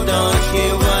found, don't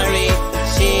you worry.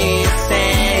 She's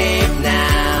safe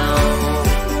now.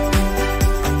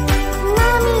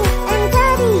 Mommy and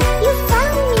daddy, you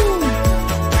found me.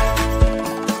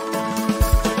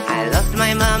 I lost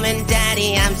my mom and daddy,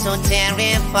 I'm so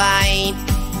terrified.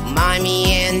 Mommy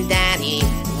and daddy,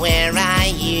 where are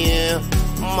you?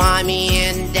 Mommy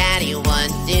and daddy,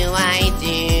 what do I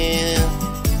do?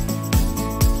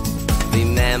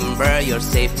 Remember your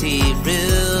safety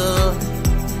rule.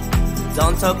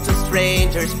 Don't talk to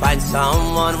strangers, find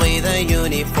someone with a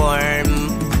uniform.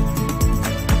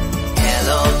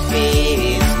 Hello,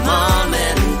 please, mom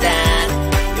and dad.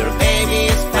 Your baby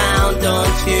is found,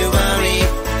 don't you worry.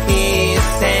 He's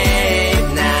safe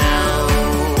now.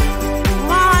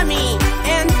 Mommy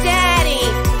and daddy,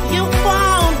 you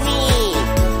found me.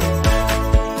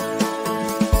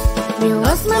 We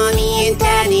lost Mommy and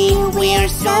daddy, we're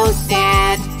so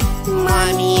sad.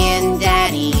 Mommy and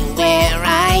daddy, where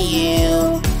are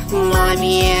you?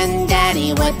 Mommy and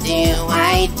daddy, what do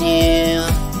I do?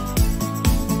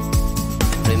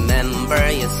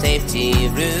 Remember your safety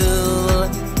rule.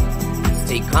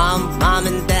 Stay calm, mom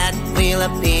and dad will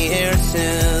appear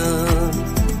soon.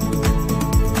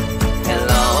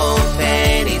 Hello,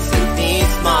 Pennie's and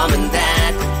peace, mom and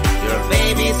dad. Your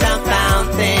babies are found,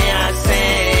 they are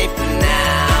safe now.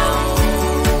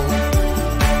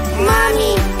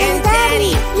 Mommy and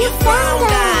daddy, you found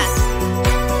us.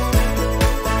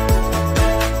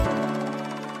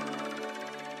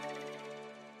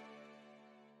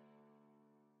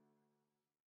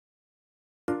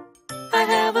 I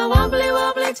have a wobbly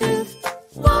wobbly tooth,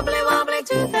 wobbly wobbly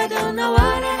tooth. I don't know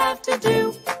what I have to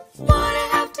do, what I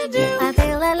have to do. I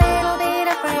feel a little bit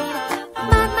afraid,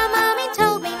 but my mommy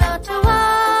told me not to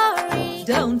worry.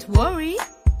 Don't worry.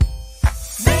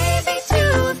 Baby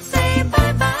tooth, say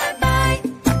bye bye bye.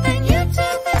 The new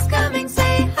tooth is coming,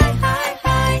 say hi hi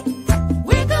hi.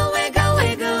 Wiggle wiggle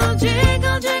wiggle,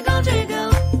 jiggle jiggle.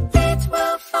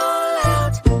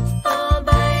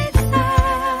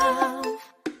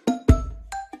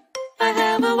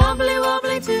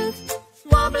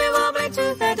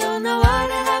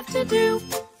 to do?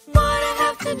 What I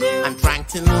have to do? I'm trying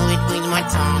to move it with my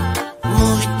tongue.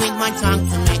 Move it with my tongue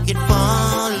to make it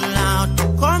fall out.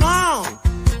 Come on!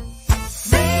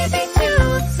 Baby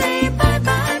tooth, say bye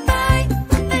bye bye.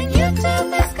 And you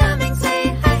tooth is coming, say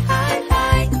hi hi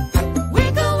hi.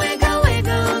 Wiggle wiggle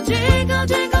wiggle, jiggle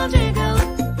jiggle jiggle.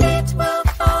 It will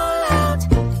fall out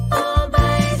all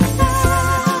by itself.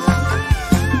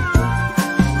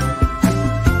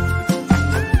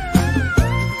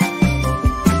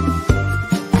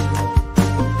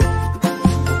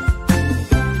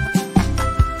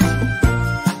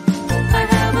 I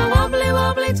have a wobbly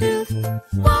wobbly tooth,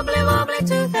 wobbly wobbly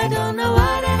tooth. I don't know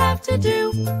what I have to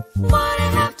do, what I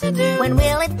have to do. When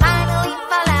will it finally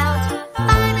fall out?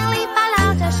 Finally fall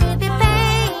out. I should be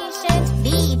patient.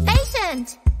 Be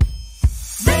patient.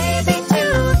 Baby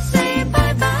tooth, say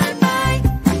bye bye bye.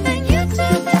 And you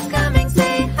tooth is coming,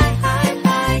 say hi hi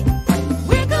hi.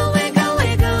 Wiggle wiggle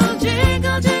wiggle,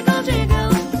 jiggle jiggle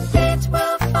jiggle. It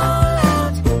will fall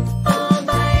out all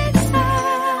by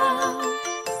itself.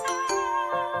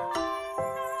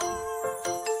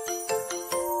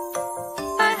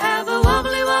 I have a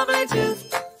wobbly wobbly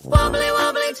tooth, wobbly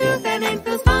wobbly tooth, and it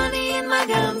feels funny in my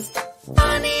gums,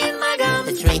 funny in my gums.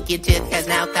 The tricky tooth has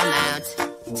now come out.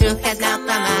 Tooth has now come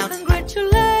out.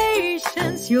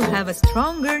 Congratulations, you have a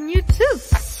stronger new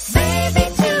tooth. Baby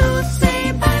tooth,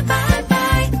 say bye bye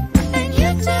bye. And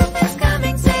your tooth is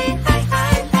coming, say hi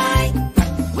hi hi.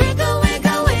 Wiggle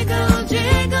wiggle wiggle,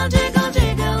 jiggle jiggle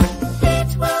jiggle. It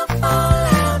will fall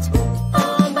out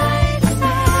all by itself.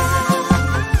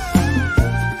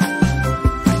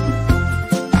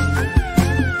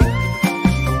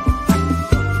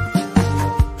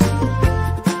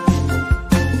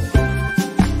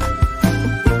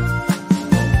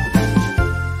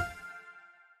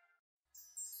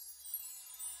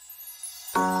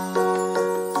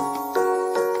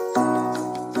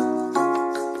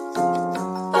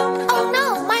 Oh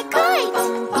no, my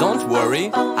kite! Don't worry,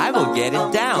 I will get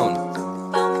it down.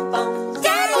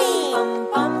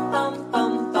 Daddy!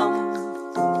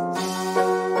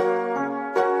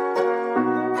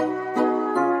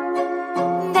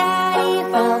 Daddy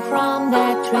fell from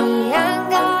that tree and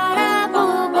got a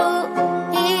boo-boo.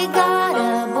 He got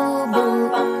a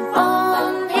boo-boo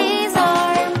on his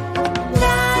arm.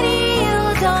 Daddy, you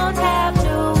don't have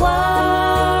to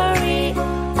worry.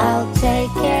 I'll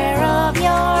take care of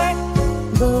your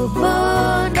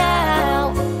boo-boo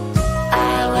now.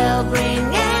 I will bring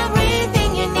everything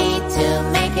you need to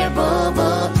make your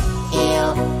boo-boo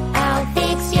heal. I'll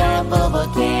fix your boo-boo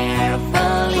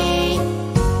carefully.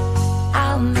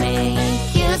 I'll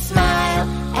make you smile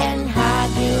and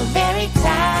hug you very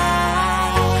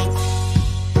tight.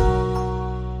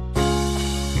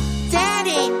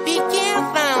 Daddy, be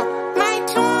careful! My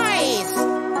toys!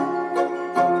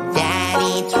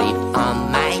 Daddy tripped on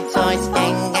my toys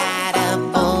and got a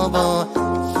boo-boo.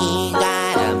 He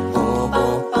got a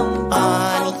boo-boo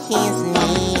on his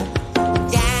knee.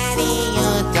 Daddy, you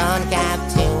don't have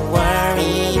to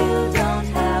worry.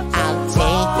 I'll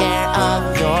take care of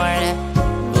your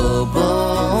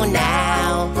boo-boo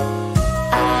now.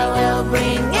 I will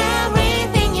bring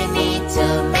everything you need to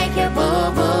make your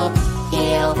boo-boo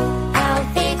heal. I'll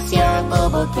fix your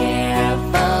boo-boo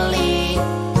carefully.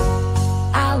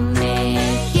 I'll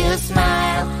make you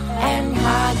smile and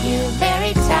hug you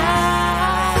very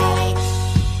tight.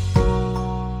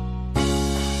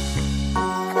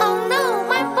 Oh no,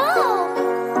 my ball!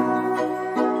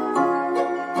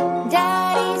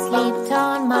 Daddy slipped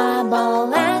on my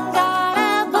ball and got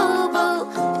a boo-boo.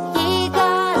 He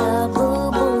got a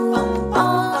boo-boo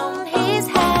on his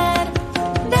head.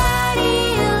 Daddy,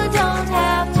 you don't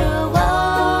have to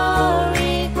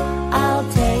worry. I'll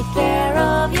take care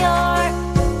of your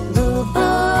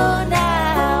boo-boo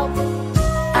now.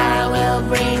 I will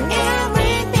bring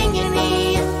everything you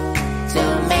need to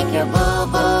make your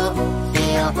boo-boo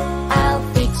heal. I'll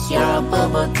fix your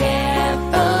boo-boo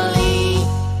carefully.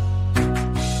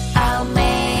 I'll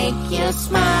make you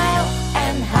smile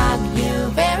and hug you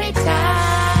very tight.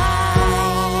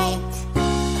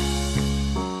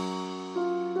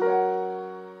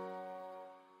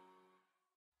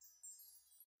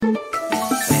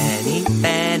 Pennie,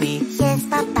 Pennie, Yes,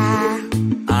 Papa.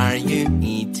 are you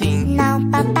eating? No,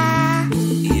 Papa.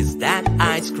 Is that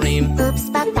ice cream? Oops,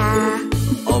 Papa.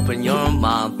 Open your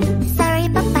mouth. Sorry,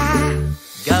 Papa.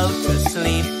 Go to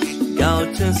sleep, go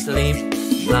to sleep.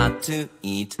 Not to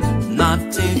eat, not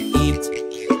to eat.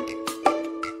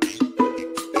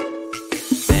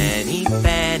 Pennie,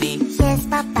 Pennie, Yes,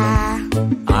 Papa.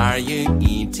 are you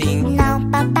eating? No,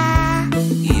 Papa.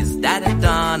 Is that a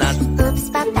donut? Oops,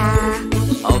 Papa.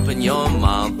 Open your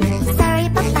mouth. Sorry,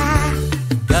 Papa.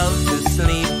 Go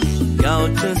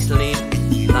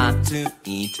to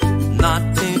eat, not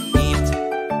to eat.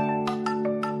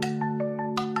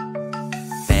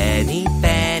 Penny,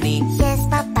 Penny, Yes,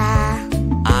 Papa.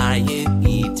 are you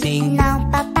eating? No,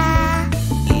 Papa.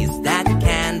 Is that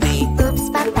candy? Oops,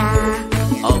 Papa.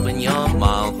 Open your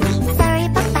mouth. Sorry,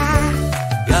 Papa.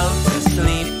 Go to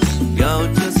sleep, go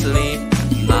to sleep.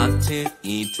 Not to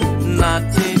eat, not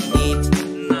to eat,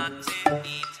 not to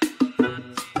eat.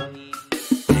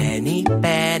 Penny,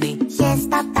 Penny, Yes,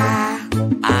 Papa.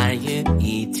 are you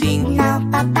eating? No,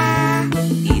 Papa.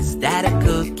 Is that a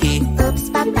cookie? Oops,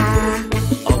 Papa.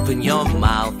 Open your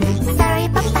mouth. Sorry,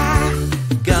 Papa.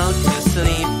 Go to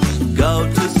sleep, go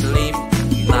to sleep.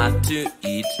 Not to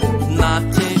eat, not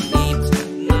to eat,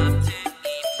 not to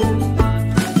eat.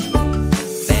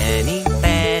 Penny,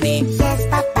 Penny, Yes,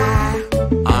 Papa.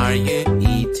 are you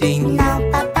eating? No,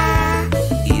 Papa.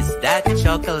 Is that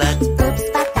chocolate? Oops,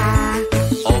 Papa.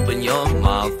 Open your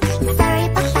mouth. Sorry,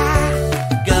 Papa.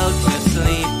 Go to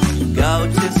sleep, go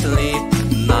to sleep.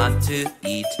 Not to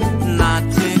eat, not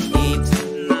to eat,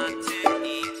 not to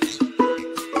eat.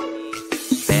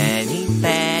 Penny,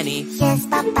 Penny, Yes,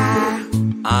 Papa.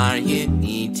 are you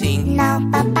eating? No,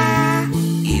 Papa.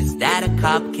 Is that a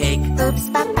cupcake? Oops,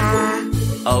 Papa.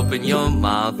 Open your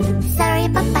mouth. Sorry,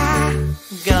 Papa.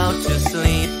 Go to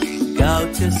sleep, go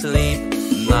to sleep.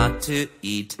 Not to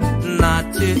eat, not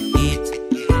to eat,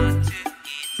 not to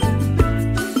eat.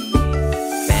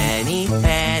 Penny,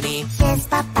 Penny, Yes,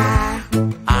 Papa.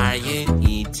 are you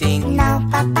eating? No,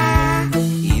 Papa.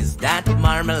 Is that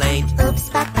marmalade? Oops,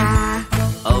 Papa.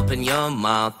 Open your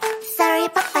mouth. Sorry,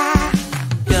 Papa.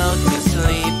 Go to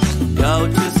sleep, go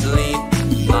to sleep.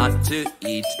 Not to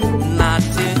eat, not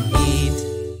to